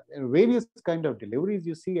hypothermia and various kind of deliveries.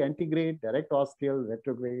 You see antegrade, direct ostial,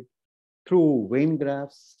 retrograde, through vein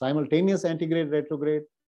grafts, simultaneous antegrade, retrograde,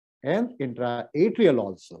 and intraatrial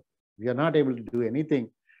also. We are not able to do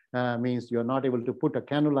anything, means you're not able to put a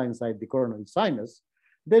cannula inside the coronary sinus.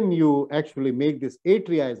 Then you actually make this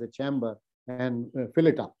atria as a chamber and fill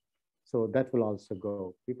it up. So that will also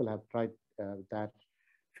go. People have tried that.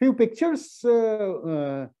 Few pictures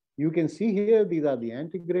you can see here, these are the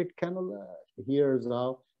antegrade cannula. Here's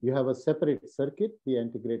how you have a separate circuit. The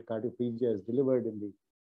antegrade cardioplegia is delivered in the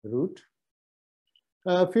root.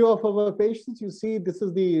 A few of our patients, you see, this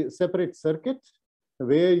is the separate circuit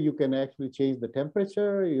where you can actually change the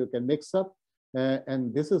temperature, you can mix up,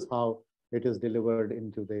 and this is how it is delivered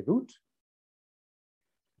into the root.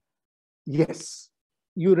 Yes,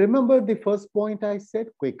 you remember the first point I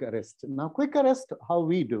said, quick arrest. Now, quick arrest, how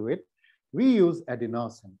we do it, we use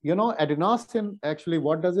adenosine. You know, adenosine, actually,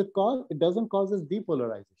 what does it cause? It doesn't cause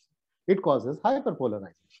depolarization. It causes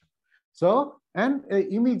hyperpolarization. So, and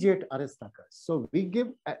immediate arrest occurs. So we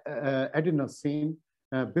give adenosine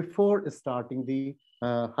before starting the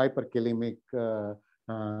hyperkalemic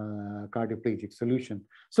cardioplegic solution.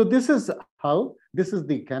 So this is how, this is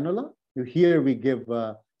the cannula. Here we give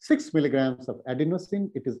 6 milligrams of adenosine.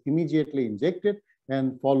 It is immediately injected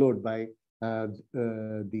and followed by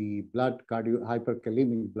the blood,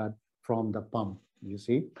 hyperkalemic blood from the pump, you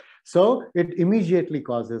see. So it immediately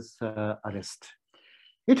causes arrest.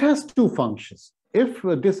 It has two functions. If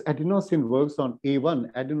this adenosine works on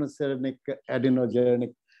A1, adenosine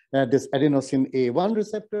A1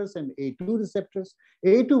 receptors and A2 receptors,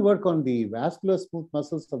 A2 work on the vascular smooth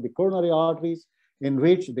muscles of the coronary arteries, in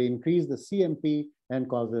which they increase the CMP and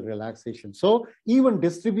cause a relaxation. So even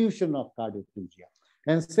distribution of cardioplegia.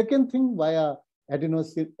 And second thing, via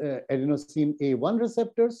adenosine A1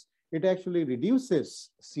 receptors, it actually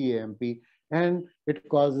reduces CAMP, and it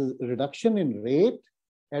causes reduction in rate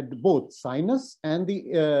at both sinus and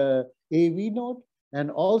the AV node, and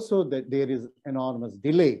also that there is enormous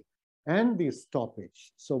delay and the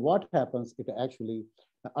stoppage. So what happens, it actually,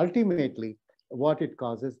 ultimately, what it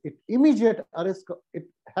causes, it immediate arrest, it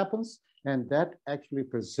happens, and that actually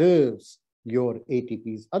preserves your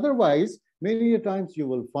ATPs. Otherwise, many times you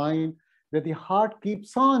will find that the heart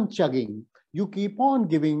keeps on chugging. You keep on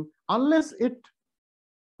giving unless it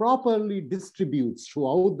properly distributes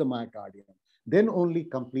throughout the myocardium, then only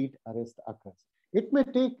complete arrest occurs. It may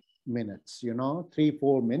take minutes,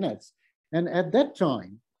 3-4 minutes. And at that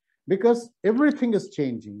time, because everything is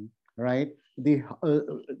changing, right? The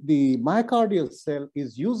myocardial cell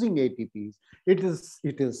is using ATPs. It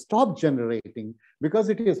is stopped generating because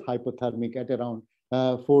it is hypothermic at around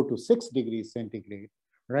 4 to 6 degrees centigrade,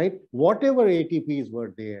 right? Whatever ATPs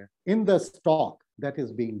were there in the stock that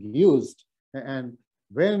is being used, and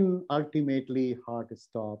when ultimately heart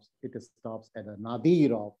stops, it stops at a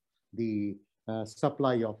nadir of the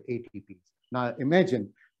supply of ATPs. Now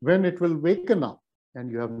imagine when it will waken up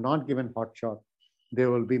and you have not given hot shock, there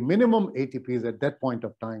will be minimum ATPs at that point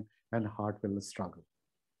of time, and heart will struggle.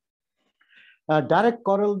 Direct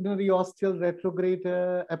coronary ostial retrograde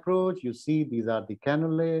approach, you see these are the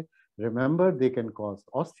cannulae. Remember, they can cause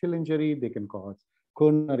ostial injury, they can cause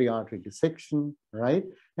coronary artery dissection, right?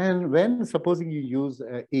 And when supposing you use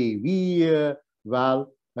AV valve,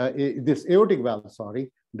 this aortic valve, sorry,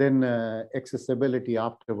 then accessibility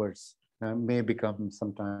afterwards may become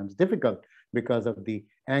sometimes difficult because of the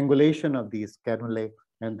angulation of these cannulae,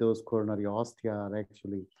 and those coronary ostia are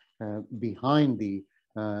actually behind the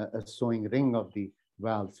sewing ring of the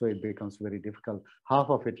valve, so it becomes very difficult. Half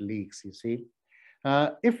of it leaks, you see.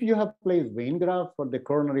 If you have placed vein graft for the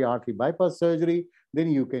coronary artery bypass surgery,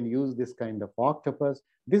 then you can use this kind of octopus.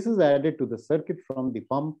 This is added to the circuit from the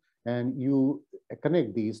pump, and you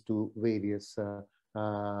connect these to various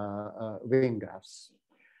vein grafts.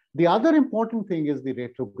 The other important thing is the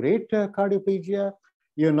retrograde cardioplegia.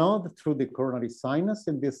 Through the coronary sinus.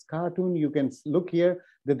 In this cartoon, you can look here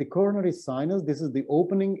that the coronary sinus, this is the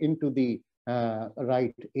opening into the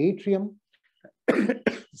right atrium.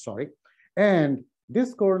 Sorry. And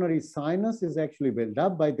this coronary sinus is actually built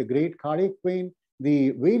up by the great cardiac vein,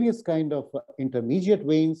 the various kind of intermediate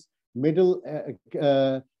veins, middle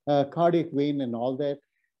cardiac vein and all that.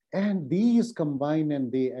 And these combine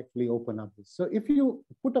and they actually open up this. So if you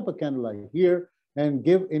put up a cannula here and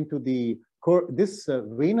give into the this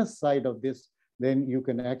venous side of this, then you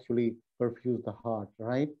can actually perfuse the heart,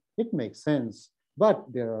 right? It makes sense, but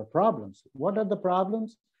there are problems. What are the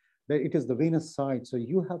problems? That it is the venous side, so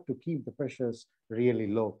you have to keep the pressures really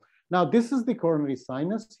low. Now, this is the coronary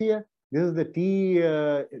sinus here. This is the T,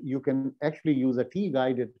 you can actually use a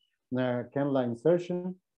T-guided cannula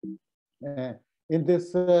insertion. In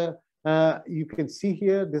this, you can see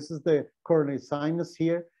here, this is the coronary sinus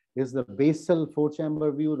here. This is the basal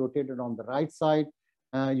four-chamber view rotated on the right side.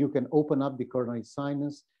 You can open up the coronary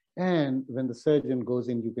sinus, and when the surgeon goes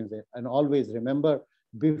in, you can say, and always remember,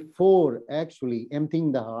 before actually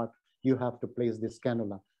emptying the heart, you have to place this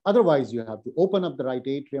cannula. Otherwise, you have to open up the right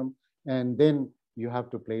atrium, and then you have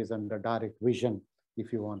to place under direct vision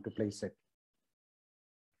if you want to place it.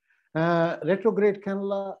 Retrograde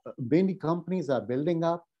cannula, many companies are building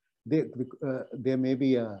up. There may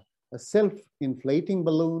be a self-inflating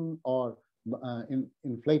balloon or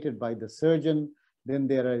inflated by the surgeon. Then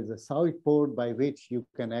there is a side port by which you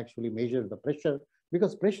can actually measure the pressure,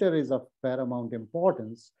 because pressure is of paramount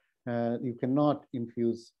importance. You cannot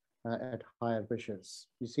infuse at higher pressures.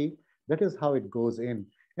 You see, that is how it goes in.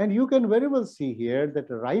 And you can very well see here that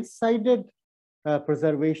the right-sided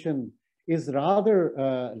preservation is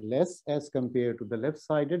rather less as compared to the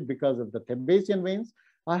left-sided because of the Thebesian veins.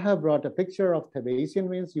 I have brought a picture of Thebesian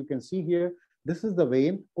veins. You can see here, this is the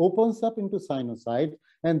vein, opens up into sinusoids,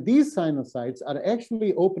 and these sinusoids are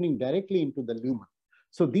actually opening directly into the lumen.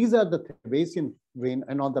 So these are the Thebesian vein,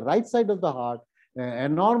 and on the right side of the heart,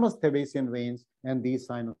 enormous Thebesian veins, and these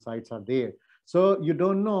sinusoids are there. So you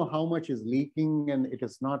don't know how much is leaking, and it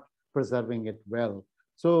is not preserving it well.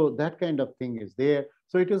 So that kind of thing is there.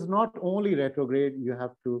 So it is not only retrograde, you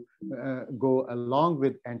have to go along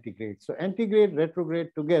with antigrade. So antigrade, retrograde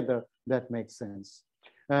together, that makes sense.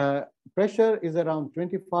 Pressure is around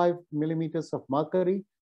 25 millimeters of mercury,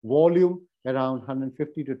 volume around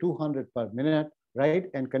 150 to 200 per minute, right?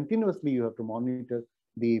 And continuously you have to monitor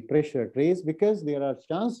the pressure trace, because there are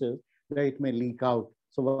chances that it may leak out.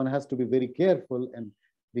 So one has to be very careful, and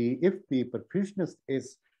if the perfusionist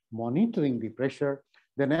is monitoring the pressure,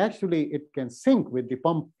 then actually it can sync with the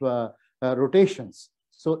pump rotations.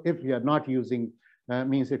 So if you are not using,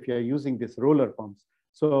 means if you are using this roller pumps,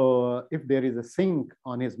 so if there is a sync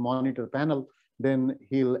on his monitor panel, then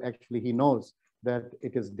he knows that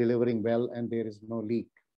it is delivering well and there is no leak.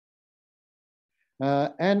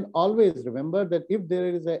 And always remember that if there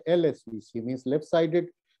is a LSVC, means left-sided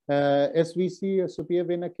SVC, superior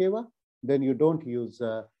vena cava, then you don't use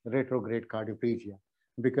retrograde cardioplegia,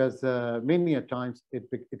 because many a times it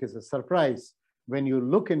is a surprise. When you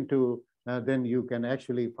look into, then you can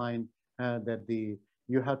actually find that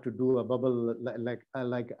you have to do a bubble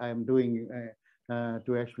like I am doing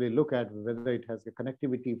to actually look at whether it has a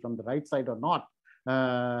connectivity from the right side or not.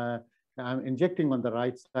 I'm injecting on the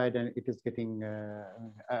right side and it is getting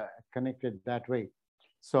connected that way.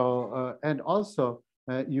 So, and also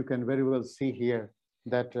you can very well see here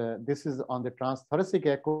that this is on the transthoracic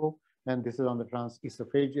echo and this is on the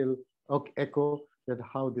transesophageal echo, that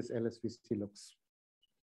how this LSVC looks.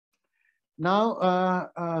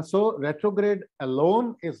 Now, so retrograde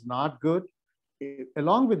alone is not good,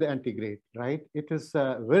 along with the antegrade, right? It is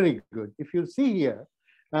very good. If you see here,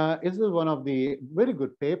 this is one of the very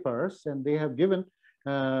good papers, and they have given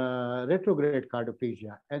retrograde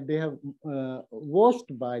cardioplegia, and they have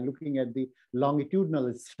watched by looking at the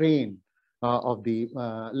longitudinal strain of the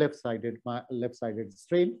left-sided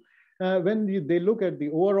strain. When they look at the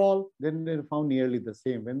overall, then they found nearly the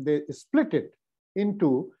same. When they split it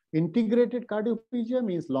into integrated cardioplegia,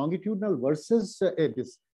 means longitudinal versus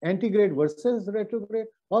this antegrade versus retrograde,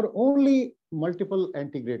 or only multiple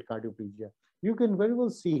antegrade cardioplegia, you can very well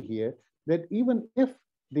see here that even if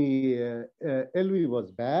the LV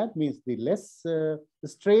was bad, means the less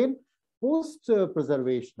strain,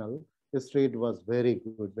 post-preservational strain was very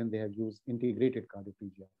good when they have used integrated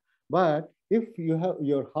cardioplegia. But if you have,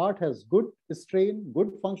 your heart has good strain,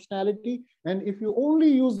 good functionality, and if you only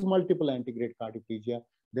use multiple antegrade cardioplegia,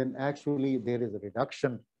 then actually there is a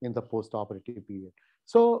reduction in the post-operative period.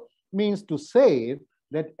 So means to say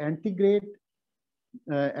that antegrade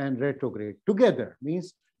and retrograde together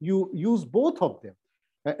means you use both of them.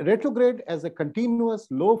 Retrograde as a continuous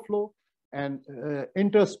low flow and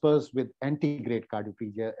interspersed with antegrade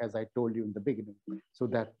cardioplegia, as I told you in the beginning. So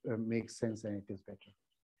that makes sense and it is better.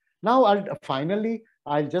 Now, finally,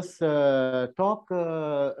 I'll just talk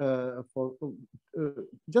for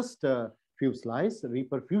just a few slides,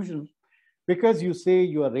 reperfusion, because you say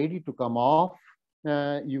you are ready to come off,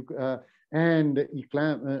 and you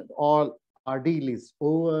clamp, all ordeal is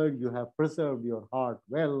over, you have preserved your heart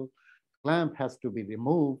well, clamp has to be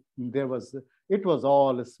removed. It was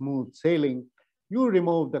all smooth sailing. You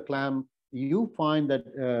remove the clamp, you find that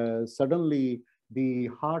suddenly the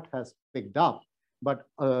heart has picked up, but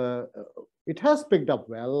it has picked up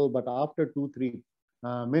well, but after 2-3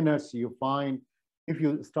 minutes, you find if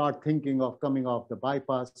you start thinking of coming off the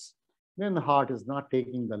bypass, then the heart is not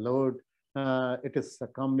taking the load. It is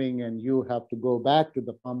succumbing and you have to go back to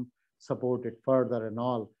the pump, support it further and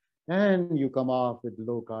all, and you come off with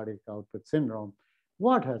low cardiac output syndrome.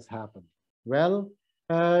 What has happened? Well,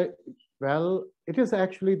 it is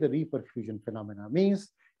actually the reperfusion phenomena.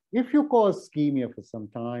 Means if you cause ischemia for some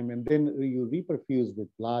time and then you reperfuse with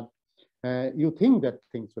blood, you think that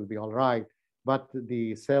things will be all right, but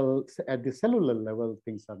the cells at the cellular level,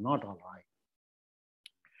 things are not all right.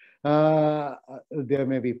 There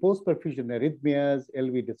may be post-perfusion arrhythmias,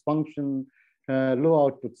 LV dysfunction, low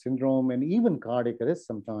output syndrome, and even cardiac arrest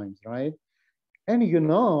sometimes, right? And you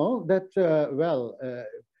know that,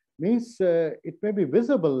 means it may be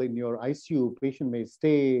visible in your ICU. Patient may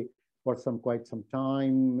stay for quite some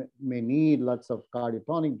time, may need lots of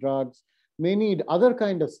cardiotonic drugs, may need other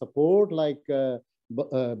kind of support like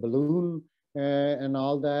balloon and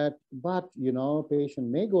all that. But, you know, patient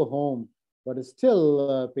may go home, but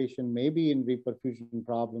still patient may be in reperfusion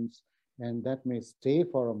problems, and that may stay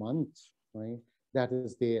for a month, right? That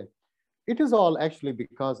is there. It is all actually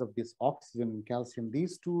because of this oxygen and calcium.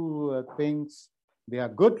 These two things, they are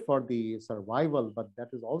good for the survival, but that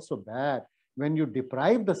is also bad. When you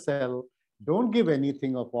deprive the cell, don't give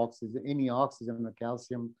anything of oxygen, any oxygen or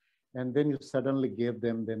calcium, and then you suddenly give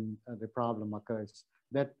them, then the problem occurs.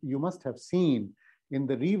 That you must have seen in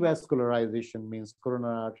the revascularization, means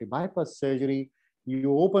coronary artery bypass surgery.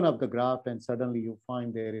 You open up the graft and suddenly you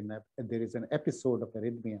find there is an episode of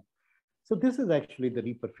arrhythmia. So this is actually the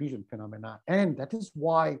reperfusion phenomena. And that is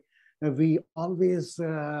why we always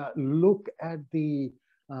look at the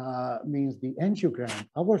means the angiogram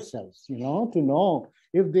ourselves, you know, to know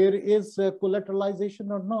if there is collateralization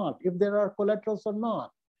or not, if there are collaterals or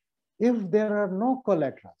not. If there are no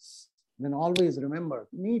collaterals, then always remember,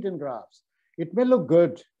 neat and grafts. It may look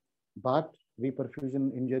good, but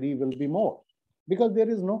reperfusion injury will be more, because there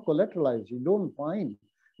is no collateralized. You don't find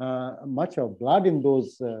much of blood in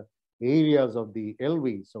those areas of the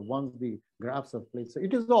LV. So once the grafts are placed,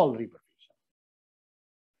 it is all reperfusion.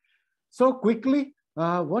 So quickly,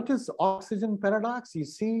 what is oxygen paradox? You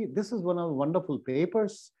see, this is one of the wonderful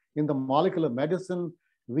papers in the molecular medicine.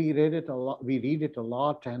 We read it a lot. We read it a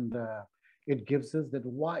lot, and it gives us that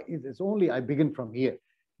why it is only. I begin from here.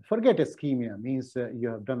 Forget ischemia, means you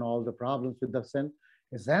have done all the problems with the cell.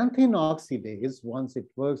 Xanthine oxidase, once it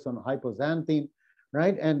works on hypoxanthine,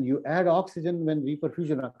 right, and you add oxygen when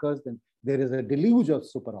reperfusion occurs, then there is a deluge of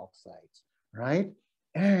superoxides, right,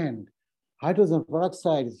 and hydrogen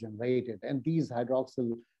peroxide is generated, and these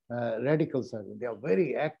hydroxyl radicals they are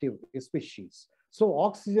very active species. So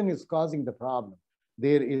oxygen is causing the problem.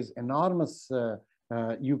 There is enormous,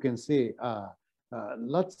 you can say,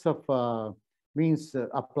 lots of means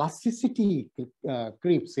a plasticity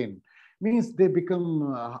creeps in. Means they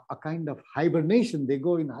become a kind of hibernation. They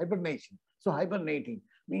go in hibernation. So hibernating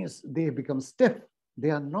means they become stiff. They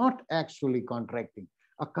are not actually contracting.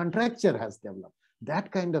 A contracture has developed.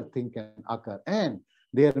 That kind of thing can occur, and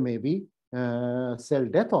there may be cell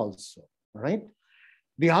death also, right?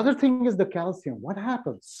 The other thing is the calcium. What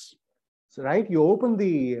happens? So, right, you open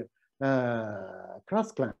the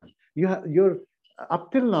crus gland. Your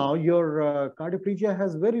up till now, your cardioplegia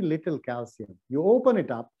has very little calcium. You open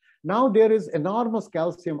it up. Now there is enormous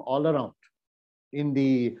calcium all around in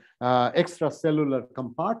the extracellular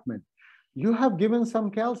compartment. You have given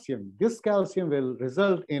some calcium. This calcium will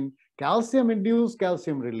result in calcium-induced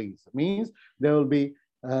calcium release. Means there will be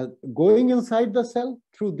going inside the cell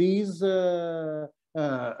through these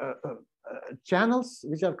channels,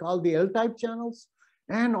 which are called the L-type channels,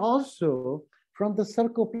 and also from the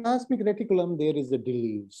sarcoplasmic reticulum, there is a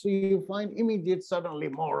deluge. So you find immediate, suddenly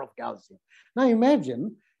more of calcium. Now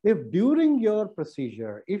imagine if during your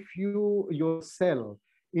procedure, if your cell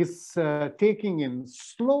is taking in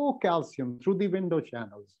slow calcium through the window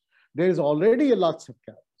channels, there is already lots of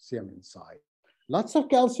calcium inside. Lots of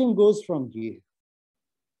calcium goes from here.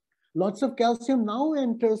 Lots of calcium now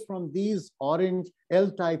enters from these orange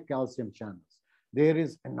L-type calcium channels. There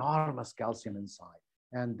is enormous calcium inside,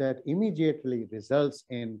 and that immediately results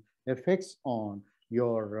in effects on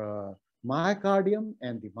your myocardium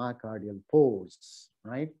and the myocardial pores,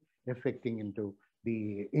 right? Affecting into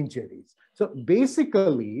the injuries. So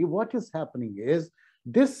basically what is happening is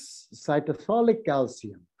this cytosolic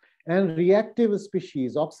calcium and reactive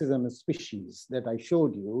species, oxygen species that I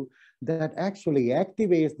showed you, that actually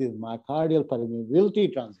activates this myocardial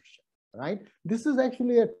permeability transition, right? This is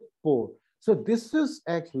actually a pore. So this is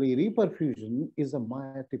actually reperfusion is a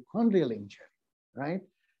mitochondrial injury, right?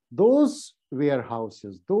 Those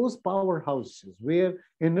warehouses, those powerhouses where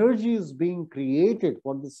energy is being created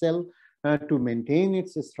for the cell to maintain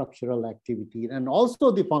its structural activity and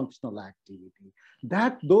also the functional activity,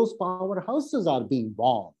 that those powerhouses are being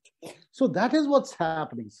bombed. So that is what's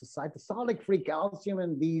happening. So cytosolic free calcium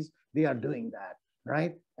and these, they are doing that,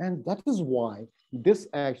 right? And that is why this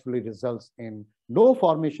actually results in no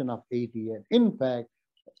formation of ATN. In fact,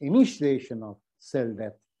 initiation of cell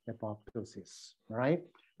death apoptosis, right?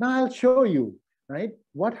 Now I'll show you, right,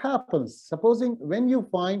 what happens. Supposing when you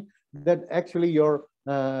find that actually your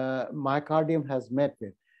myocardium has met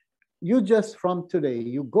with, you just from today,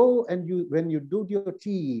 you go and you, when you do your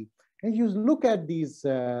TE, and you look at these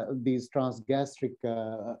transgastric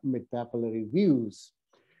metapillary views,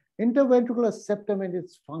 interventricular septum and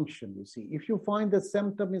its function, you see, if you find the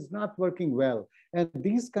septum is not working well, and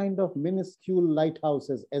these kind of minuscule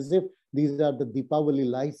lighthouses, as if these are the Deepavali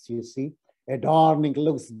lights, you see, adorning,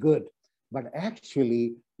 looks good, but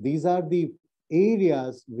actually these are the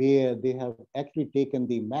areas where they have actually taken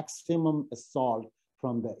the maximum assault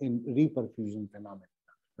from the reperfusion phenomena,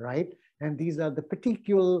 right? And these are the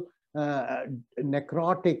particular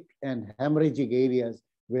necrotic and hemorrhagic areas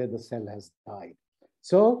where the cell has died.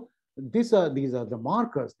 So these are the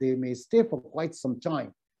markers. They may stay for quite some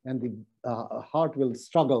time, and the heart will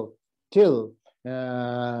struggle till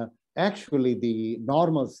actually the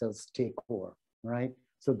normal cells take over, right?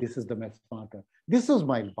 So this is the next marker. This is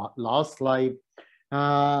my last slide.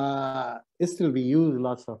 Still, we use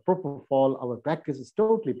lots of propofol. Our practice is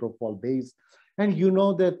totally propofol based. And you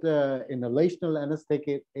know that inhalational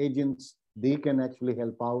anesthetic agents, they can actually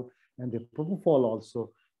help out. And the propofol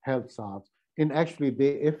also helps out. And actually,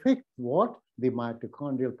 they affect what? The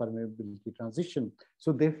mitochondrial permeability transition.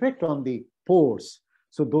 So they affect on the pores.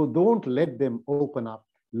 So don't let them open up.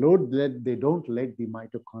 They don't let the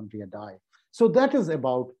mitochondria die. So that is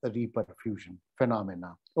about the reperfusion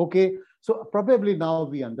phenomena. Okay, so probably now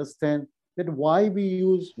we understand that why we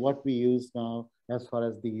use what we use now as far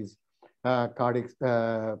as these cardiac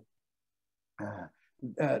uh,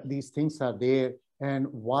 these things are there and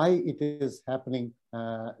why it is happening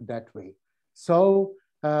that way. So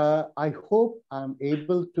I hope I'm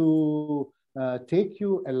able to take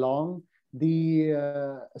you along the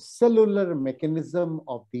cellular mechanism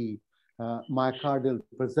of the myocardial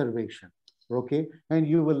preservation. Okay, and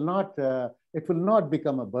you will not, it will not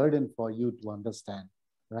become a burden for you to understand,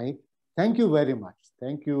 right? Thank you very much.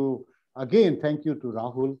 Thank you again. Thank you to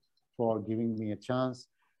Rahul for giving me a chance.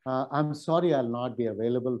 I'm sorry I'll not be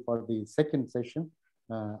available for the second session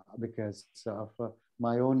because of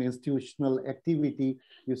my own institutional activity.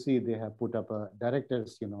 You see, they have put up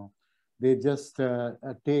directors, you know, they just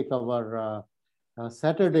take our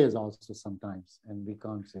Saturdays also sometimes, and we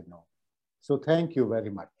can't say no. So thank you very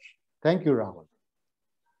much. Thank you, Rahul.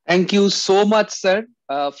 Thank you so much, sir,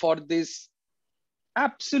 for this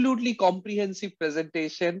absolutely comprehensive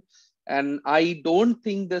presentation. And I don't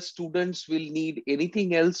think the students will need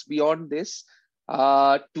anything else beyond this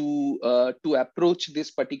to approach this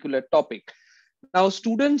particular topic. Now,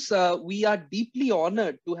 students, we are deeply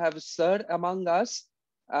honored to have sir among us.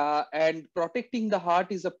 And protecting the heart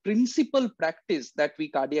is a principal practice that we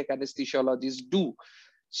cardiac anesthesiologists do.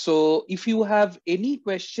 So if you have any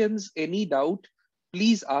questions, any doubt,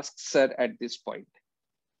 please ask sir at this point.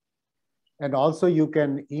 And also you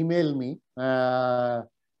can email me,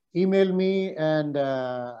 and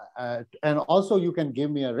also you can give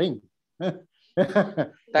me a ring.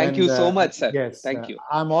 Thank you so much, sir. Yes, Thank you.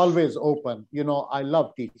 I'm always open. You know, I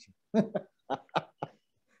love teaching.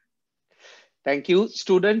 Thank you.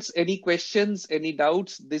 Students, any questions, any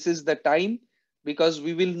doubts? This is the time, because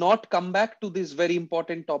we will not come back to this very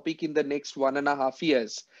important topic in the next 1.5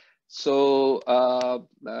 years. So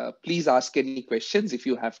please ask any questions if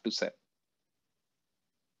you have to, sir.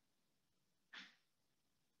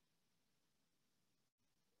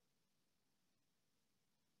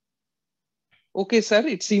 Okay, sir.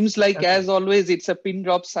 It seems like, as always, it's a pin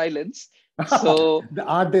drop silence. So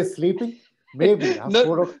are they sleeping? Maybe. No.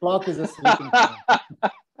 4 o'clock is a sleeping time.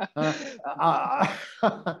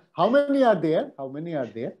 How many are there? How many are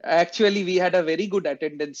there? Actually, we had a very good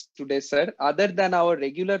attendance today, sir. Other than our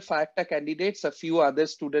regular FACTA candidates, a few other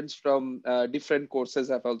students from different courses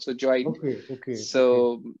have also joined. Okay.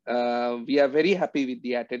 So we are very happy with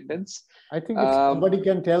the attendance. I think if somebody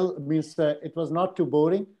can tell, means it was not too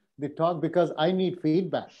boring, the talk, because I need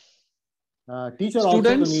feedback. Teacher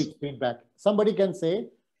Students, also needs feedback. Somebody can say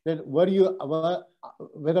that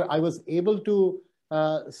whether I was able to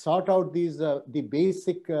sort out these the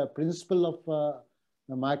basic principle of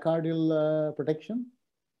myocardial protection,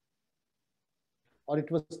 or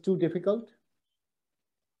it was too difficult.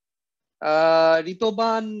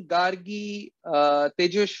 Ritoban, Gargi,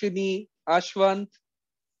 Tejashwini, Ashwant,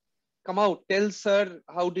 come out, tell sir,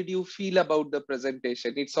 how did you feel about the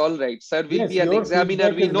presentation? It's all right, sir will be an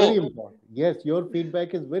examiner, we know. Very important. Yes, your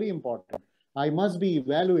feedback is very important. I must be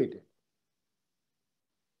evaluated.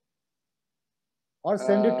 Or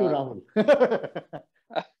send it to Rahul.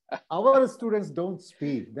 Our students don't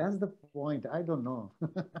speak. That's the point. I don't know.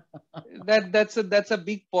 That's a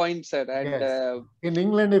big point, sir. And yes. In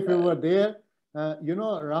England, if you were there, you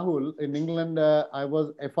know, Rahul, in England, I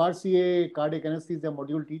was FRCA cardiac anesthesia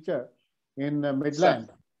module teacher in Midland.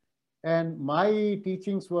 Sir. And my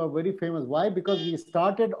teachings were very famous. Why? Because we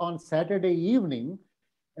started on Saturday evening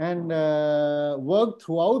and worked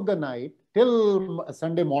throughout the night till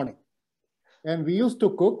Sunday morning. And we used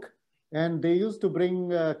to cook, and they used to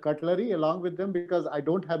bring cutlery along with them, because I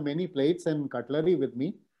don't have many plates and cutlery with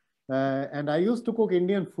me. And I used to cook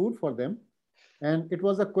Indian food for them. And it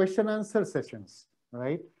was a question answer sessions,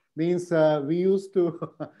 right? Means they used to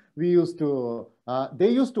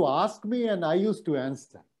ask me and I used to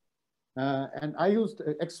answer. And I used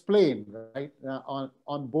to explain, right,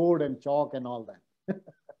 on board and chalk and all that.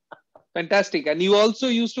 Fantastic. And you also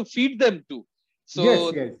used to feed them too.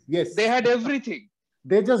 So yes. They had everything.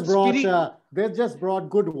 They just brought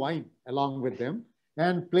good wine along with them,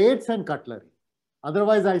 and plates and cutlery.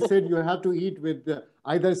 Otherwise, I said you have to eat with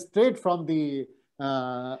either straight from the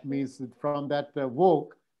means from that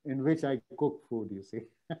wok in which I cook food. You see.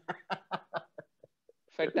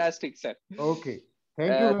 Fantastic, sir. Okay.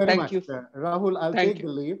 Thank you very much, Rahul. I'll take the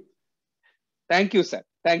leave. Thank you, sir.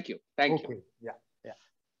 Thank you. Thank you. Yeah.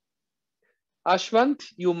 Ashwant,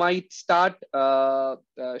 you might start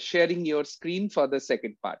sharing your screen for the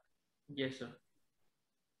second part. Yes, sir.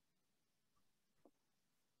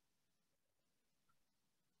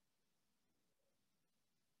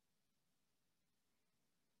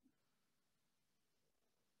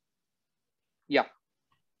 Yeah.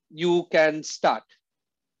 you can start.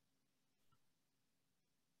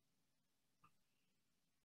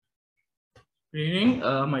 Good evening.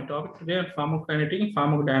 My topic today is pharmacokinetic and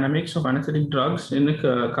pharmacodynamics of anesthetic drugs in the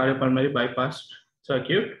cardiopulmonary bypass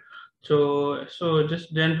circuit. So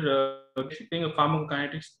just then, basic thing of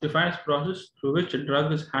pharmacokinetics defines process through which a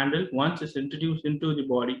drug is handled once it's introduced into the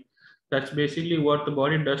body. That's basically what the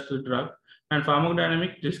body does to the drug. And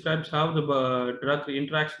pharmacodynamics describes how the drug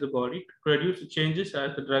interacts with the body to produce the changes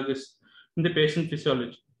as the drug is in the patient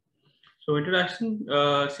physiology. So introduction,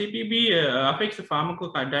 CPB affects the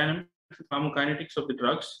pharmacodynamics and pharmacokinetics of the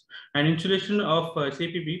drugs, and insulation of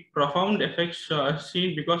CPB, profound effects are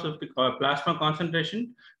seen because of the plasma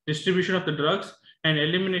concentration, distribution of the drugs, and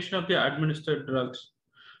elimination of the administered drugs.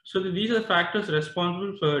 So these are factors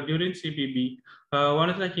responsible for during CPB. One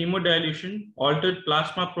is like hemodilution, altered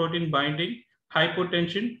plasma protein binding,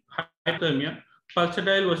 hypotension, hypothermia,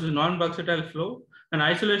 pulsatile versus non-pulsatile flow, and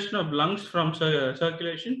isolation of lungs from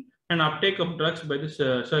circulation, and uptake of drugs by the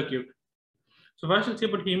circuit. So first, let's see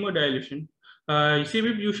about hemodilution.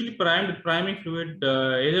 CPB usually primed with priming fluid,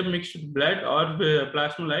 either mixed with blood or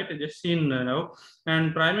plasma light, as just seen now.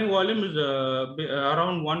 And priming volume is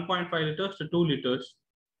around 1.5 liters to 2 liters.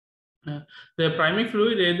 The priming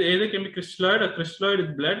fluid either can be crystalloid or crystalloid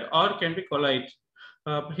with blood, or can be colloids.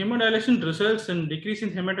 Hemodilution results in decrease in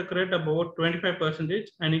hematocrit about 25%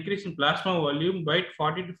 and increase in plasma volume by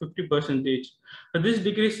 40 to 50%. This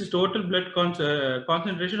decreases total blood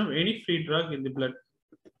concentration of any free drug in the blood.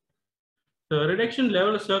 The reduction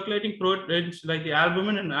level of circulating proteins like the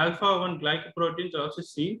albumin and alpha-1 glycoproteins are also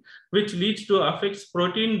seen, which leads to affects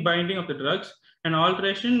protein binding of the drugs and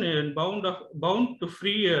alteration in bound to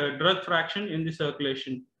free drug fraction in the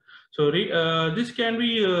circulation. So this can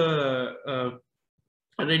be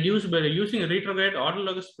reduced by using retrograde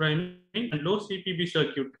autologous priming and low CPB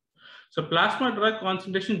circuit. So plasma drug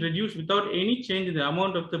concentration reduced without any change in the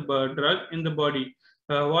amount of the drug in the body.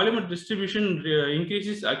 Volume of distribution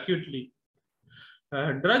increases acutely.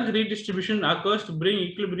 Drug redistribution occurs to bring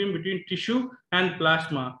equilibrium between tissue and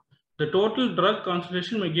plasma. The total drug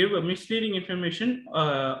concentration may give a misleading information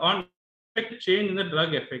on change in the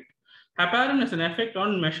drug effect. Heparin has an effect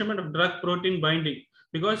on measurement of drug protein binding,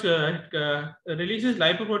 because it releases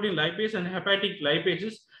lipoprotein lipase and hepatic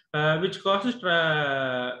lipases, which causes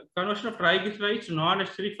conversion of triglycerides to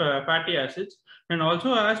non-necessary fatty acids, and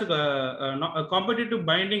also has a competitive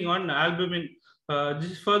binding on albumin.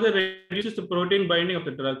 This further reduces the protein binding of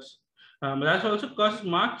the drugs. That also causes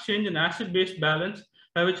marked change in acid-base balance,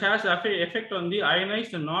 which has effect on the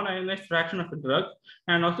ionized and non-ionized fraction of the drug,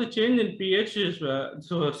 and also change in pH is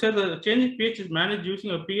say the change in pH is managed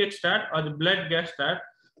using a pH stat or the blood gas stat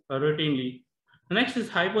routinely. The next is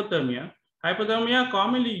hypothermia. Hypothermia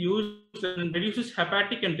commonly used and reduces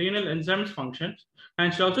hepatic and renal enzymes functions,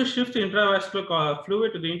 and should also shift the intravascular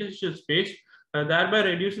fluid to the interstitial space, thereby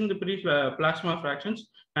reducing the plasma fractions,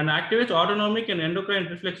 and activates autonomic and endocrine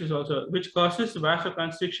reflexes also, which causes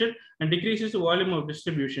vasoconstriction and decreases the volume of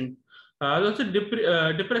distribution. It also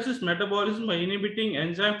depresses metabolism by inhibiting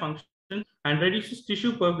enzyme function and reduces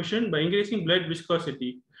tissue perfusion by increasing blood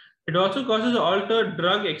viscosity. It also causes altered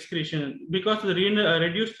drug excretion because of the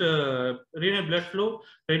reduced renal blood flow,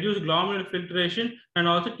 reduced glomerular filtration, and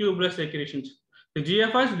also tubular secretions. The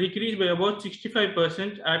GFRs decrease by about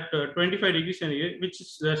 65% at 25 degrees centigrade, which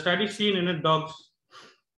is the study seen in dogs.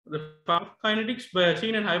 The pharmacokinetics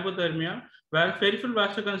seen in hypothermia, where peripheral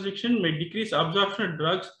vasoconstriction may decrease absorption of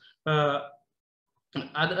drugs other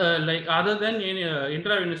than in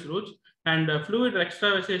intravenous routes, and fluid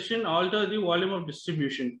extravasation alter the volume of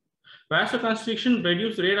distribution. Vasoconstriction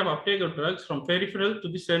reduces the rate of uptake of drugs from peripheral to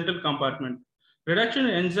the central compartment. Reduction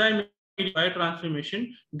in enzyme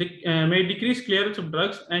biotransformation may decrease clearance of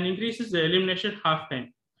drugs and increases the elimination half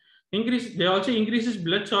time. They also increases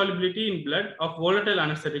blood solubility in blood of volatile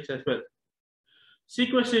anesthetics as well.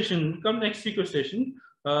 Sequestration, come next sequestration.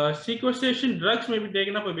 Sequestration drugs may be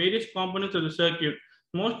taken up by various components of the circuit,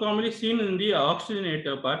 most commonly seen in the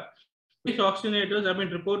oxygenator part. These oxygenators have been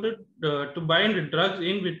reported to bind drugs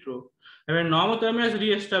in vitro. And when normothermia is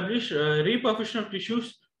re-established, reperfusion of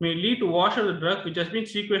tissues may lead to wash of the drug which has been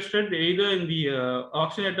sequestered either in the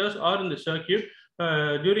oxygenators or in the circuit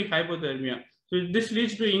during hypothermia. So this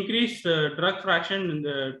leads to increased drug fraction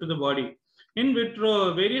to the body. In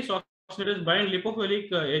vitro, various oxygenators bind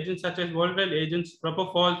lipophilic agents such as volatile agents,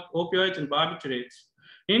 propofols, opioids, and barbiturates.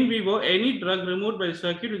 In vivo, any drug removed by the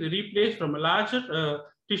circuit is replaced from a larger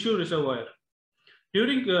tissue reservoir.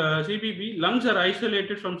 During CPB, lungs are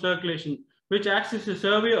isolated from circulation, which acts as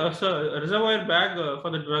a reservoir bag for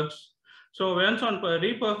the drugs. So once on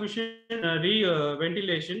reperfusion,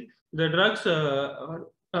 ventilation, the drugs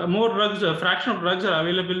more drugs, a fraction of drugs are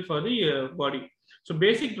available for the body. So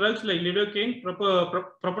basic drugs like lidocaine,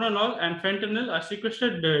 propranolol, and fentanyl are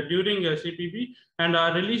sequestered during CPB and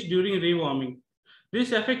are released during rewarming.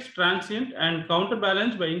 This affects transient and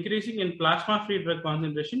counterbalanced by increasing in plasma-free drug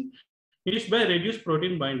concentration induced by reduced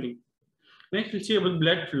protein binding. Next, we'll see about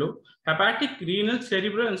blood flow. Hepatic, renal,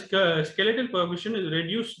 cerebral, and skeletal perfusion is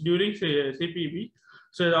reduced during CPB.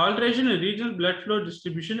 So the alteration in regional blood flow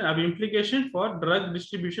distribution have implication for drug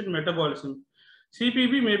distribution metabolism.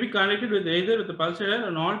 CPB may be connected with either with the pulsatile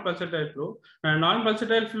or non-pulsatile flow.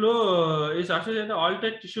 Non-pulsatile flow is associated with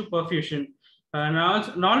altered tissue perfusion.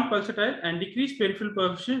 Non-pulsatile and decreased peripheral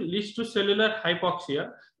perfusion leads to cellular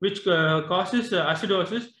hypoxia, which causes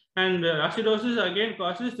acidosis. And acidosis again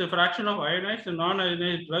causes the fraction of ionized and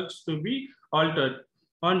non-ionized drugs to be altered.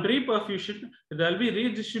 On reperfusion, there will be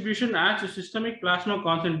redistribution as to systemic plasma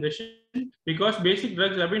concentration because basic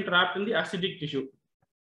drugs have been trapped in the acidic tissue.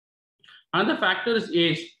 Another factor is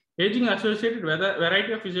age. Aging associated with a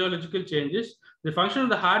variety of physiological changes. The function of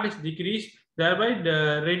the heart is decreased, thereby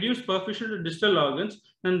reduced perfusion to distal organs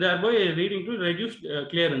and thereby leading to reduced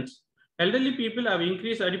clearance. Elderly people have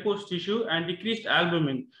increased adipose tissue and decreased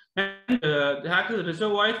albumin, and act as a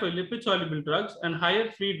reservoir for lipid-soluble drugs and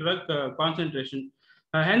higher free drug concentration.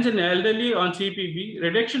 Hence, in elderly on CPB,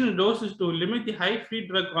 reduction in doses to limit the high free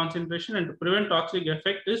drug concentration and to prevent toxic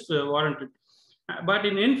effect is warranted. But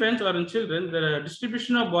in infants or in children, the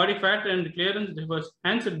distribution of body fat and clearance differs.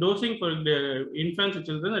 Hence, the dosing for the infants and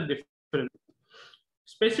children are different.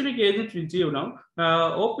 Specific agents we'll see now.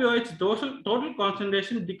 Opioids total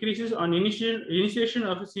concentration decreases on initiation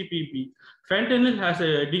of a CPB. Fentanyl has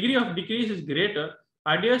a degree of decrease is greater,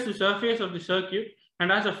 adheres to surface of the circuit,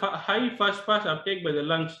 and has a high first pass uptake by the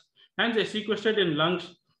lungs. Hence, they sequestered in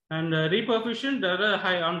lungs. And reperfusion, there are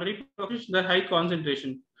high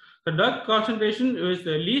concentration. The drug concentration is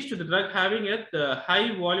the least to the drug having a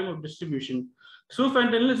high volume of distribution.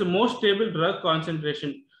 Sufentanil is the most stable drug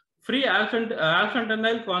concentration. Free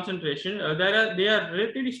alpha-fentanyl concentration, they are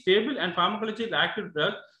relatively stable and pharmacologically active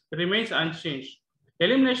drug remains unchanged.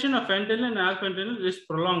 Elimination of fentanyl and alpha-fentanyl is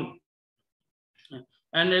prolonged.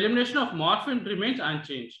 And elimination of morphine remains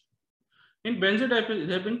unchanged. In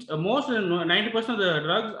benzodiazepines, most than 90% of the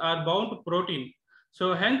drugs are bound to protein.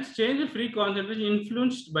 So hence, change in free concentration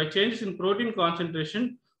influenced by changes in protein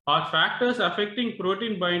concentration or factors affecting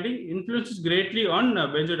protein binding influences greatly on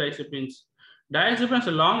benzodiazepines. Diazepam has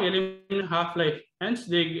a long elimination half-life, hence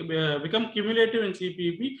they become cumulative in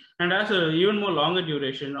CPB and has an even more longer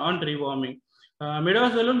duration on rewarming.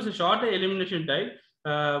 Midazolam is a shorter elimination time,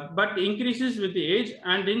 but increases with the age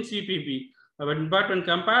and in CPB. But when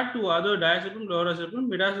compared to other diazepam, lorazepam,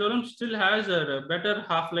 midazolam still has a better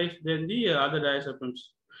half-life than the other diazepams.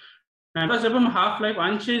 And lorazepam half-life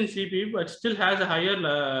unchanged CPB, but still has a higher,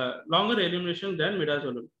 longer elimination than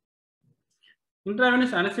midazolam.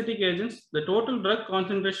 Intravenous anesthetic agents, the total drug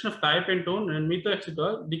concentration of thiopentone and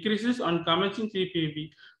methotrexate decreases on commencing CPB,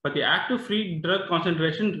 but the active free drug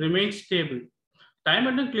concentration remains stable. Time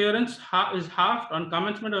and clearance is halved on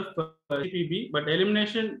commencement of CPB, but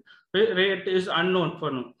elimination rate is unknown for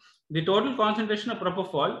now. The total concentration of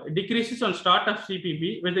propofol decreases on start of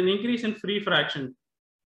CPB with an increase in free fraction.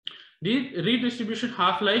 The redistribution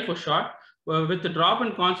half-life was short with the drop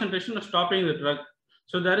in concentration of stopping the drug.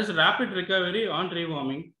 So there is rapid recovery on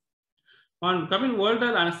rewarming. On coming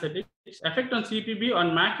volatile anesthetics, effect on CPB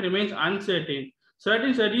on MAC remains uncertain.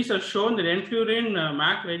 Certain studies have shown that enflurane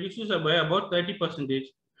MAC reduces by about 30%.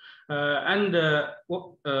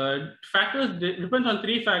 Factors depends on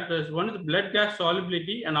three factors. One is blood gas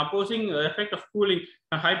solubility and opposing effect of cooling,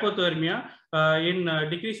 hypothermia in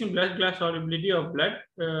decreasing blood gas solubility of blood,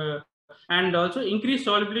 and also increased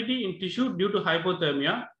solubility in tissue due to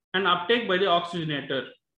hypothermia and uptake by the oxygenator.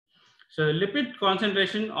 So lipid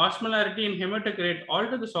concentration, osmolarity, and hematocrit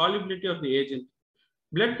alter the solubility of the agent.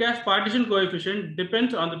 Blood gas partition coefficient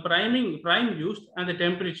depends on the prime used and the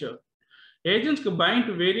temperature. Agents can bind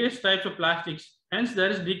to various types of plastics. Hence, there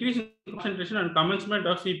is decrease in concentration and commencement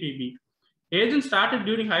of CPB. Agents started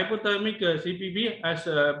during hypothermic CPB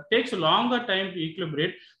takes a longer time to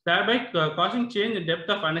equilibrate, thereby causing change in depth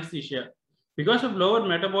of anesthesia. Because of lower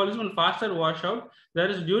metabolism and faster washout, there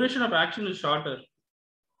is duration of action is shorter.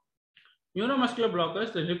 Neuromuscular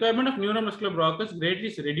blockers, the requirement of neuromuscular blockers greatly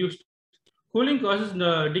is reduced. Cooling causes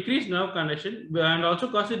decreased nerve conduction and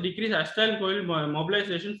also causes decreased acetylcholine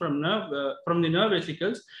mobilization from the nerve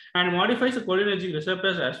vesicles and modifies the cholinergic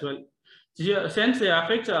receptors as well. Since it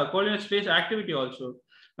affects cholinesterase activity also.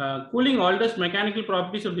 Cooling alters mechanical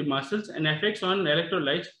properties of the muscles and affects on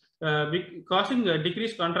electrolytes, causing a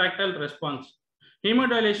decreased contractile response.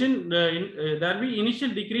 Hemodilation, there will be initial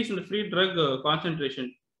decrease in the free drug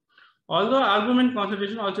concentration. Although albumin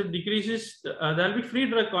concentration also decreases, there will be free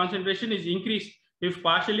drug concentration is increased if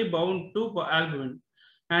partially bound to albumin.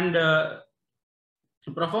 And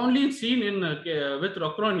profoundly seen in with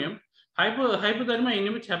rocuronium, hypothermia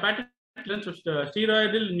inhibits hepatic clearance of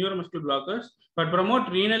steroidal neuromuscular blockers, but promote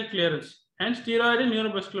renal clearance. Hence, steroidal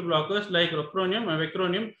neuromuscular blockers like rocuronium and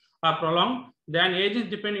vecuronium are prolonged than agents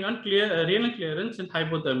depending on renal clearance and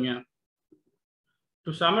hypothermia.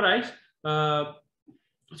 To summarize,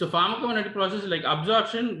 so pharmacokinetic processes like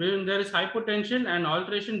absorption, when there is hypotension and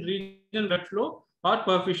alteration regional blood flow or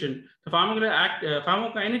perfusion. The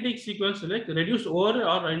pharmacokinetic sequence like reduce over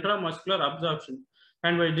or intramuscular absorption.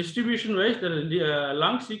 And by distribution wise, the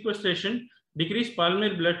lung sequestration, decreased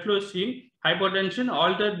pulmonary blood flow seen, hypotension,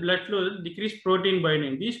 altered blood flow, decreased protein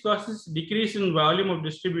binding. These causes decrease in volume of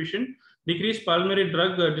distribution, decreased pulmonary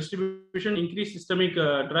drug distribution, increased systemic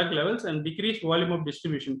drug levels, and decreased volume of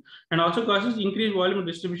distribution, and also causes increased volume of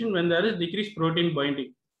distribution when there is decreased protein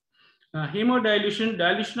binding. Hemodilution,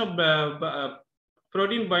 dilution of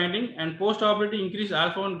protein binding, and post-operative increased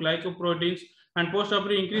alpha-1 glycoproteins and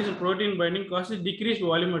post-operative increase in protein binding causes decreased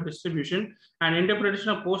volume of distribution, and interpretation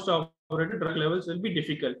of post-operative drug levels will be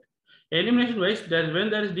difficult. Elimination-wise, when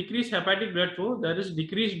there is decreased hepatic blood flow, there is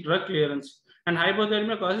decreased drug clearance, and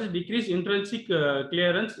hypothermia causes decreased intrinsic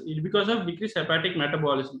clearance because of decreased hepatic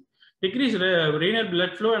metabolism. Decreased renal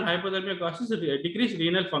blood flow and hypothermia causes decreased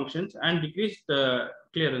renal functions and decreased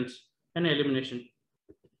clearance and elimination.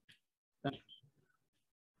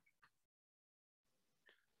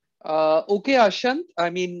 Okay, Ashant, I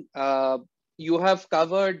mean, you have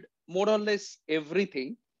covered more or less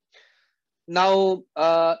everything. Now,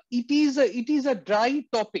 it is a dry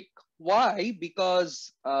topic. Why?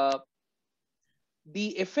 Because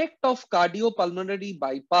the effect of cardiopulmonary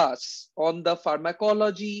bypass on the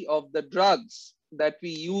pharmacology of the drugs that we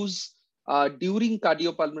use during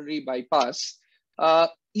cardiopulmonary bypass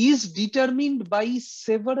is determined by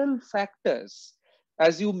several factors.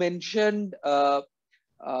 As you mentioned, the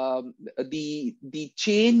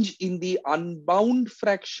change in the unbound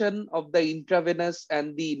fraction of the intravenous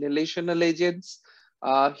and the inhalational agents,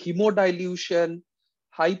 hemodilution,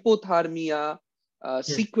 hypothermia,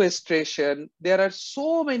 sequestration. There are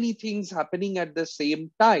so many things happening at the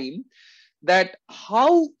same time that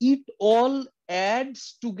how it all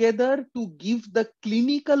adds together to give the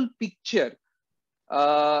clinical picture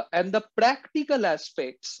and the practical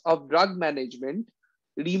aspects of drug management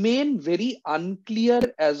remain very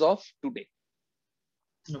unclear as of today.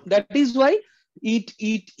 Okay. That is why it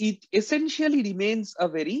essentially remains a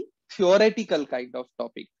very theoretical kind of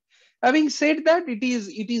topic. Having said that, it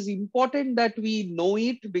is important that we know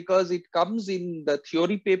it because it comes in the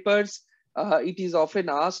theory papers. It is often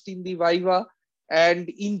asked in the viva, and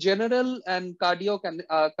in general, and cardiac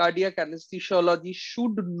anesthesiology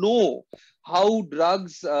should know how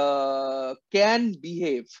drugs can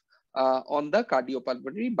behave on the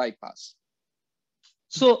cardiopulmonary bypass.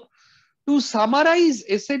 So, to summarize,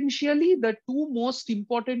 essentially, the two most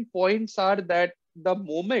important points are that the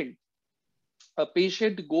moment a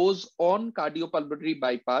patient goes on cardiopulmonary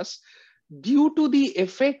bypass, due to the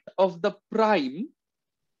effect of the prime,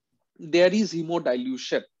 there is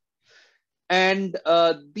hemodilution. And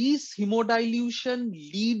this hemodilution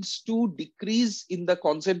leads to decrease in the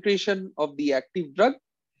concentration of the active drug.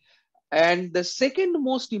 And the second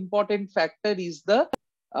most important factor is the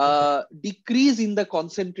decrease in the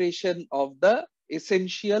concentration of the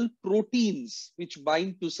essential proteins which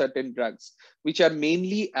bind to certain drugs, which are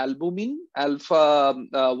mainly albumin,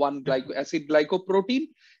 alpha-1 acid glycoprotein,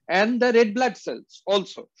 and the red blood cells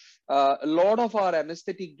also. A lot of our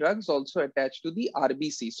anesthetic drugs also attach to the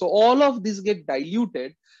RBC. So all of these get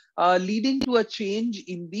diluted, leading to a change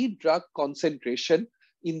in the drug concentration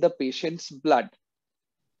in the patient's blood.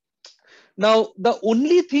 Now, the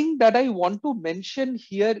only thing that I want to mention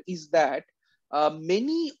here is that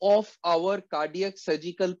many of our cardiac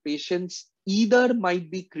surgical patients either might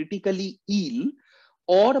be critically ill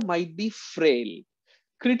or might be frail.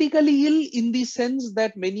 Critically ill in the sense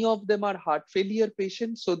that many of them are heart failure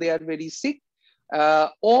patients, so they are very sick,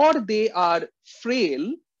 or they are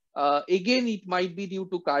frail. Again, it might be due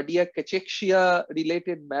to cardiac cachexia,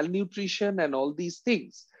 related malnutrition, and all these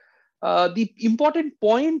things. The important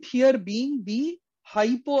point here being the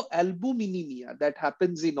hypoalbuminemia that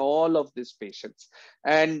happens in all of these patients.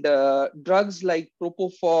 And drugs like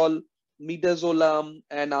propofol, midazolam,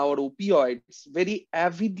 and our opioids very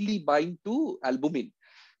avidly bind to albumin.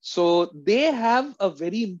 So they have a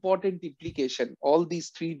very important implication. All these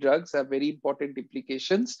three drugs have very important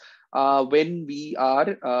implications when we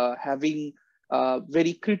are having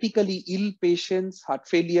very critically ill patients, heart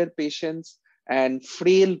failure patients, and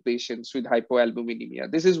frail patients with hypoalbuminemia.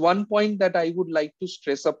 This is one point that I would like to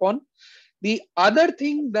stress upon. The other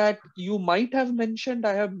thing that you might have mentioned,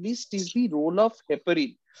 I have missed, is the role of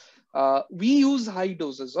heparin. We use high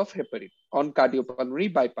doses of heparin on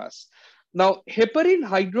cardiopulmonary bypass. Now, heparin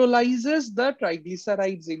hydrolyzes the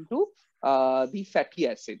triglycerides into the fatty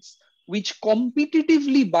acids, which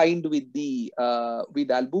competitively bind with the with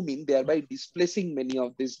albumin, thereby displacing many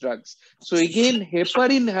of these drugs. So again,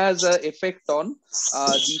 heparin has an effect on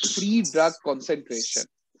the free drug concentration.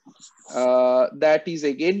 That is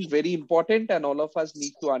again very important, and all of us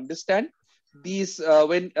need to understand these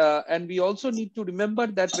and we also need to remember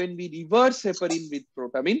that when we reverse heparin with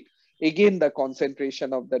protamine, again the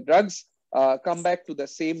concentration of the drugs come back to the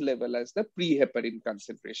same level as the pre-heparin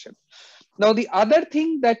concentration. Now, the other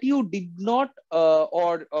thing that you did not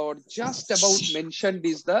or just about mentioned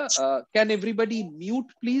is the can everybody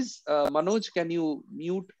mute, please? Manoj, can you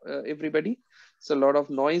mute everybody? It's a lot of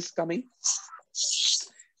noise coming.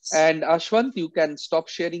 And Ashwant, you can stop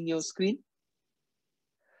sharing your screen.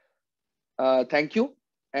 Thank you.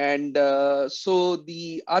 And so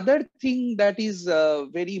the other thing that is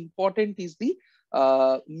very important is the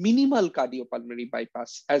minimal cardiopulmonary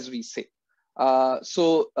bypass, as we say.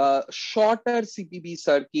 Shorter CPB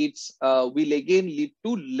circuits will again lead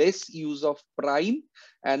to less use of prime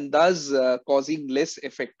and thus causing less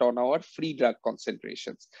effect on our free drug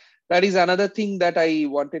concentrations. That is another thing that I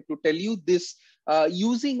wanted to tell you. This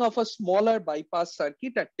using of a smaller bypass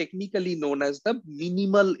circuit are technically known as the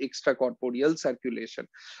minimal extracorporeal circulation.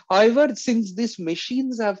 However, since these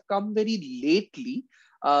machines have come very lately,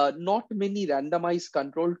 not many randomized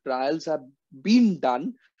controlled trials have been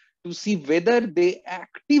done to see whether they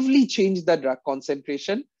actively change the drug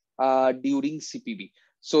concentration during CPB.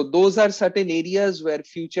 So those are certain areas where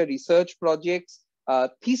future research projects,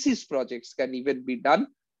 thesis projects can even be done.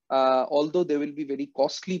 Although they will be very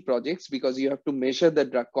costly projects because you have to measure the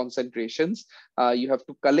drug concentrations, you have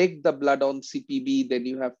to collect the blood on CPB, then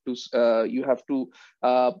you have to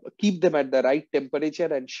keep them at the right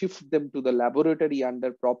temperature and shift them to the laboratory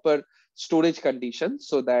under proper storage conditions,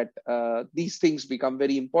 so that these things become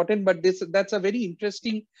very important. But that's a very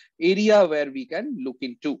interesting area where we can look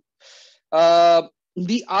into.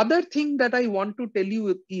 The other thing that I want to tell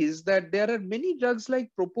you is that there are many drugs like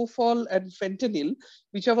propofol and fentanyl,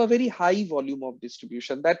 which have a very high volume of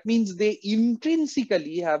distribution. That means they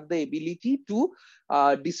intrinsically have the ability to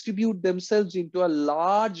distribute themselves into a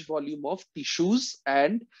large volume of tissues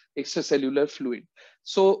and extracellular fluid.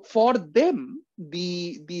 So for them,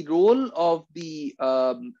 the role of the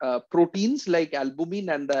proteins like albumin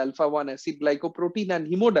and the alpha-1 acid glycoprotein and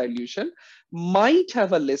hemodilution might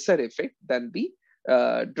have a lesser effect than the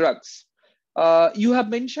drugs. You have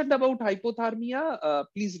mentioned about hypothermia.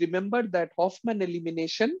 Please remember that Hoffman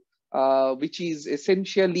elimination, which is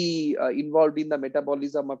essentially involved in the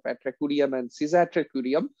metabolism of atracurium and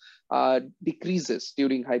cisatracurium, decreases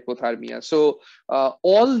during hypothermia. So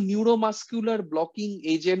all neuromuscular blocking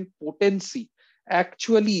agent potency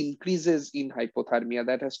actually increases in hypothermia.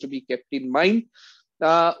 That has to be kept in mind.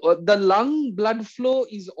 The lung blood flow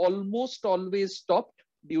is almost always stopped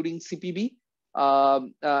during CPB.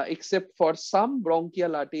 Except for some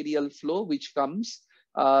bronchial arterial flow which comes.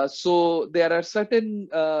 So there are certain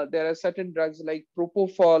drugs like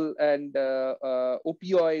propofol and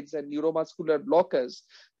opioids and neuromuscular blockers,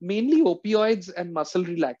 mainly opioids and muscle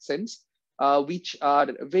relaxants, which are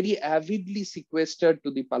very avidly sequestered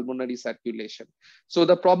to the pulmonary circulation. So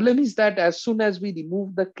the problem is that as soon as we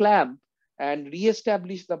remove the clamp and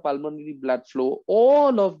re-establish the pulmonary blood flow,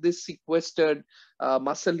 all of this sequestered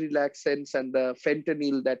muscle relaxants and the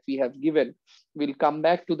fentanyl that we have given will come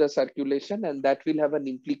back to the circulation, and that will have an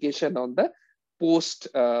implication on the post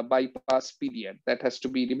bypass period. That has to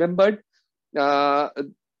be remembered.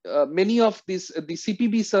 Many of the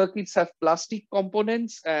CPB circuits have plastic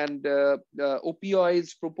components, and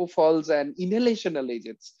opioids, propofols, and inhalational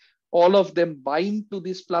agents, all of them bind to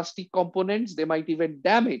these plastic components. They might even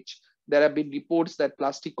damage. There have been reports that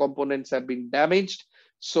plastic components have been damaged.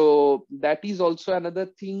 So that is also another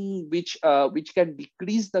thing which can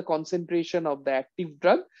decrease the concentration of the active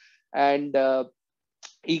drug. And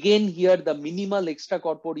again, here the minimal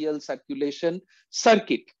extracorporeal circulation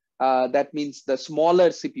circuit, that means the smaller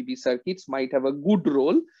CPB circuits might have a good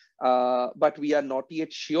role, but we are not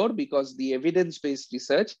yet sure because the evidence-based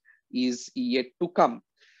research is yet to come.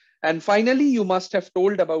 And finally, you must have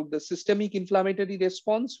told about the systemic inflammatory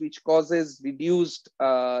response, which causes reduced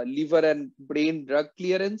liver and brain drug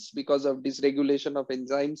clearance because of dysregulation of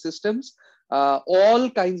enzyme systems. All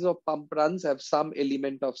kinds of pump runs have some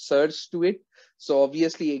element of surge to it. So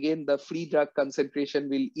obviously, again, the free drug concentration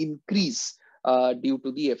will increase due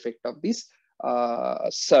to the effect of this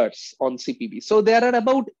surge on CPB. So there are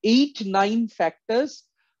about 8-9 factors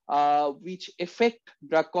which affect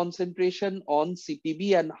drug concentration on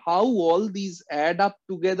CPB, and how all these add up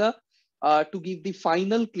together to give the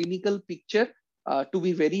final clinical picture, to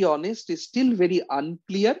be very honest, is still very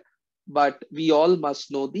unclear. But we all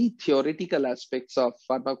must know the theoretical aspects of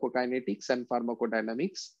pharmacokinetics and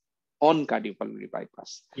pharmacodynamics on cardiopulmonary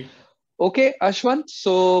bypass. Yeah. Okay, Ashwant.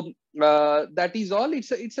 So that is all.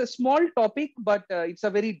 It's a small topic, but it's a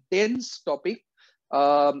very dense topic.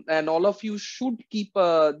 And all of you should keep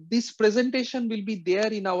this presentation will be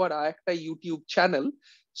there in our IACTA YouTube channel,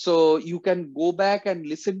 so you can go back and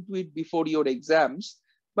listen to it before your exams.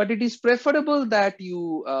 But it is preferable that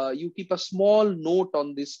you keep a small note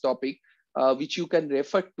on this topic, which you can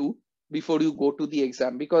refer to before you go to the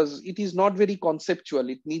exam, because it is not very conceptual.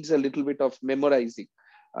 It needs a little bit of memorizing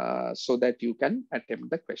so that you can attempt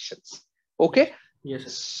the questions. Okay. Yes, sir.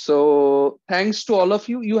 So thanks to all of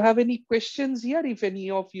you. You have any questions here? If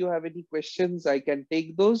any of you have any questions, I can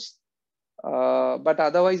take those. But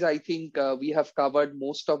otherwise, I think we have covered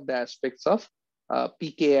most of the aspects of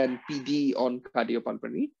PK and PD on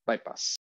cardiopulmonary bypass.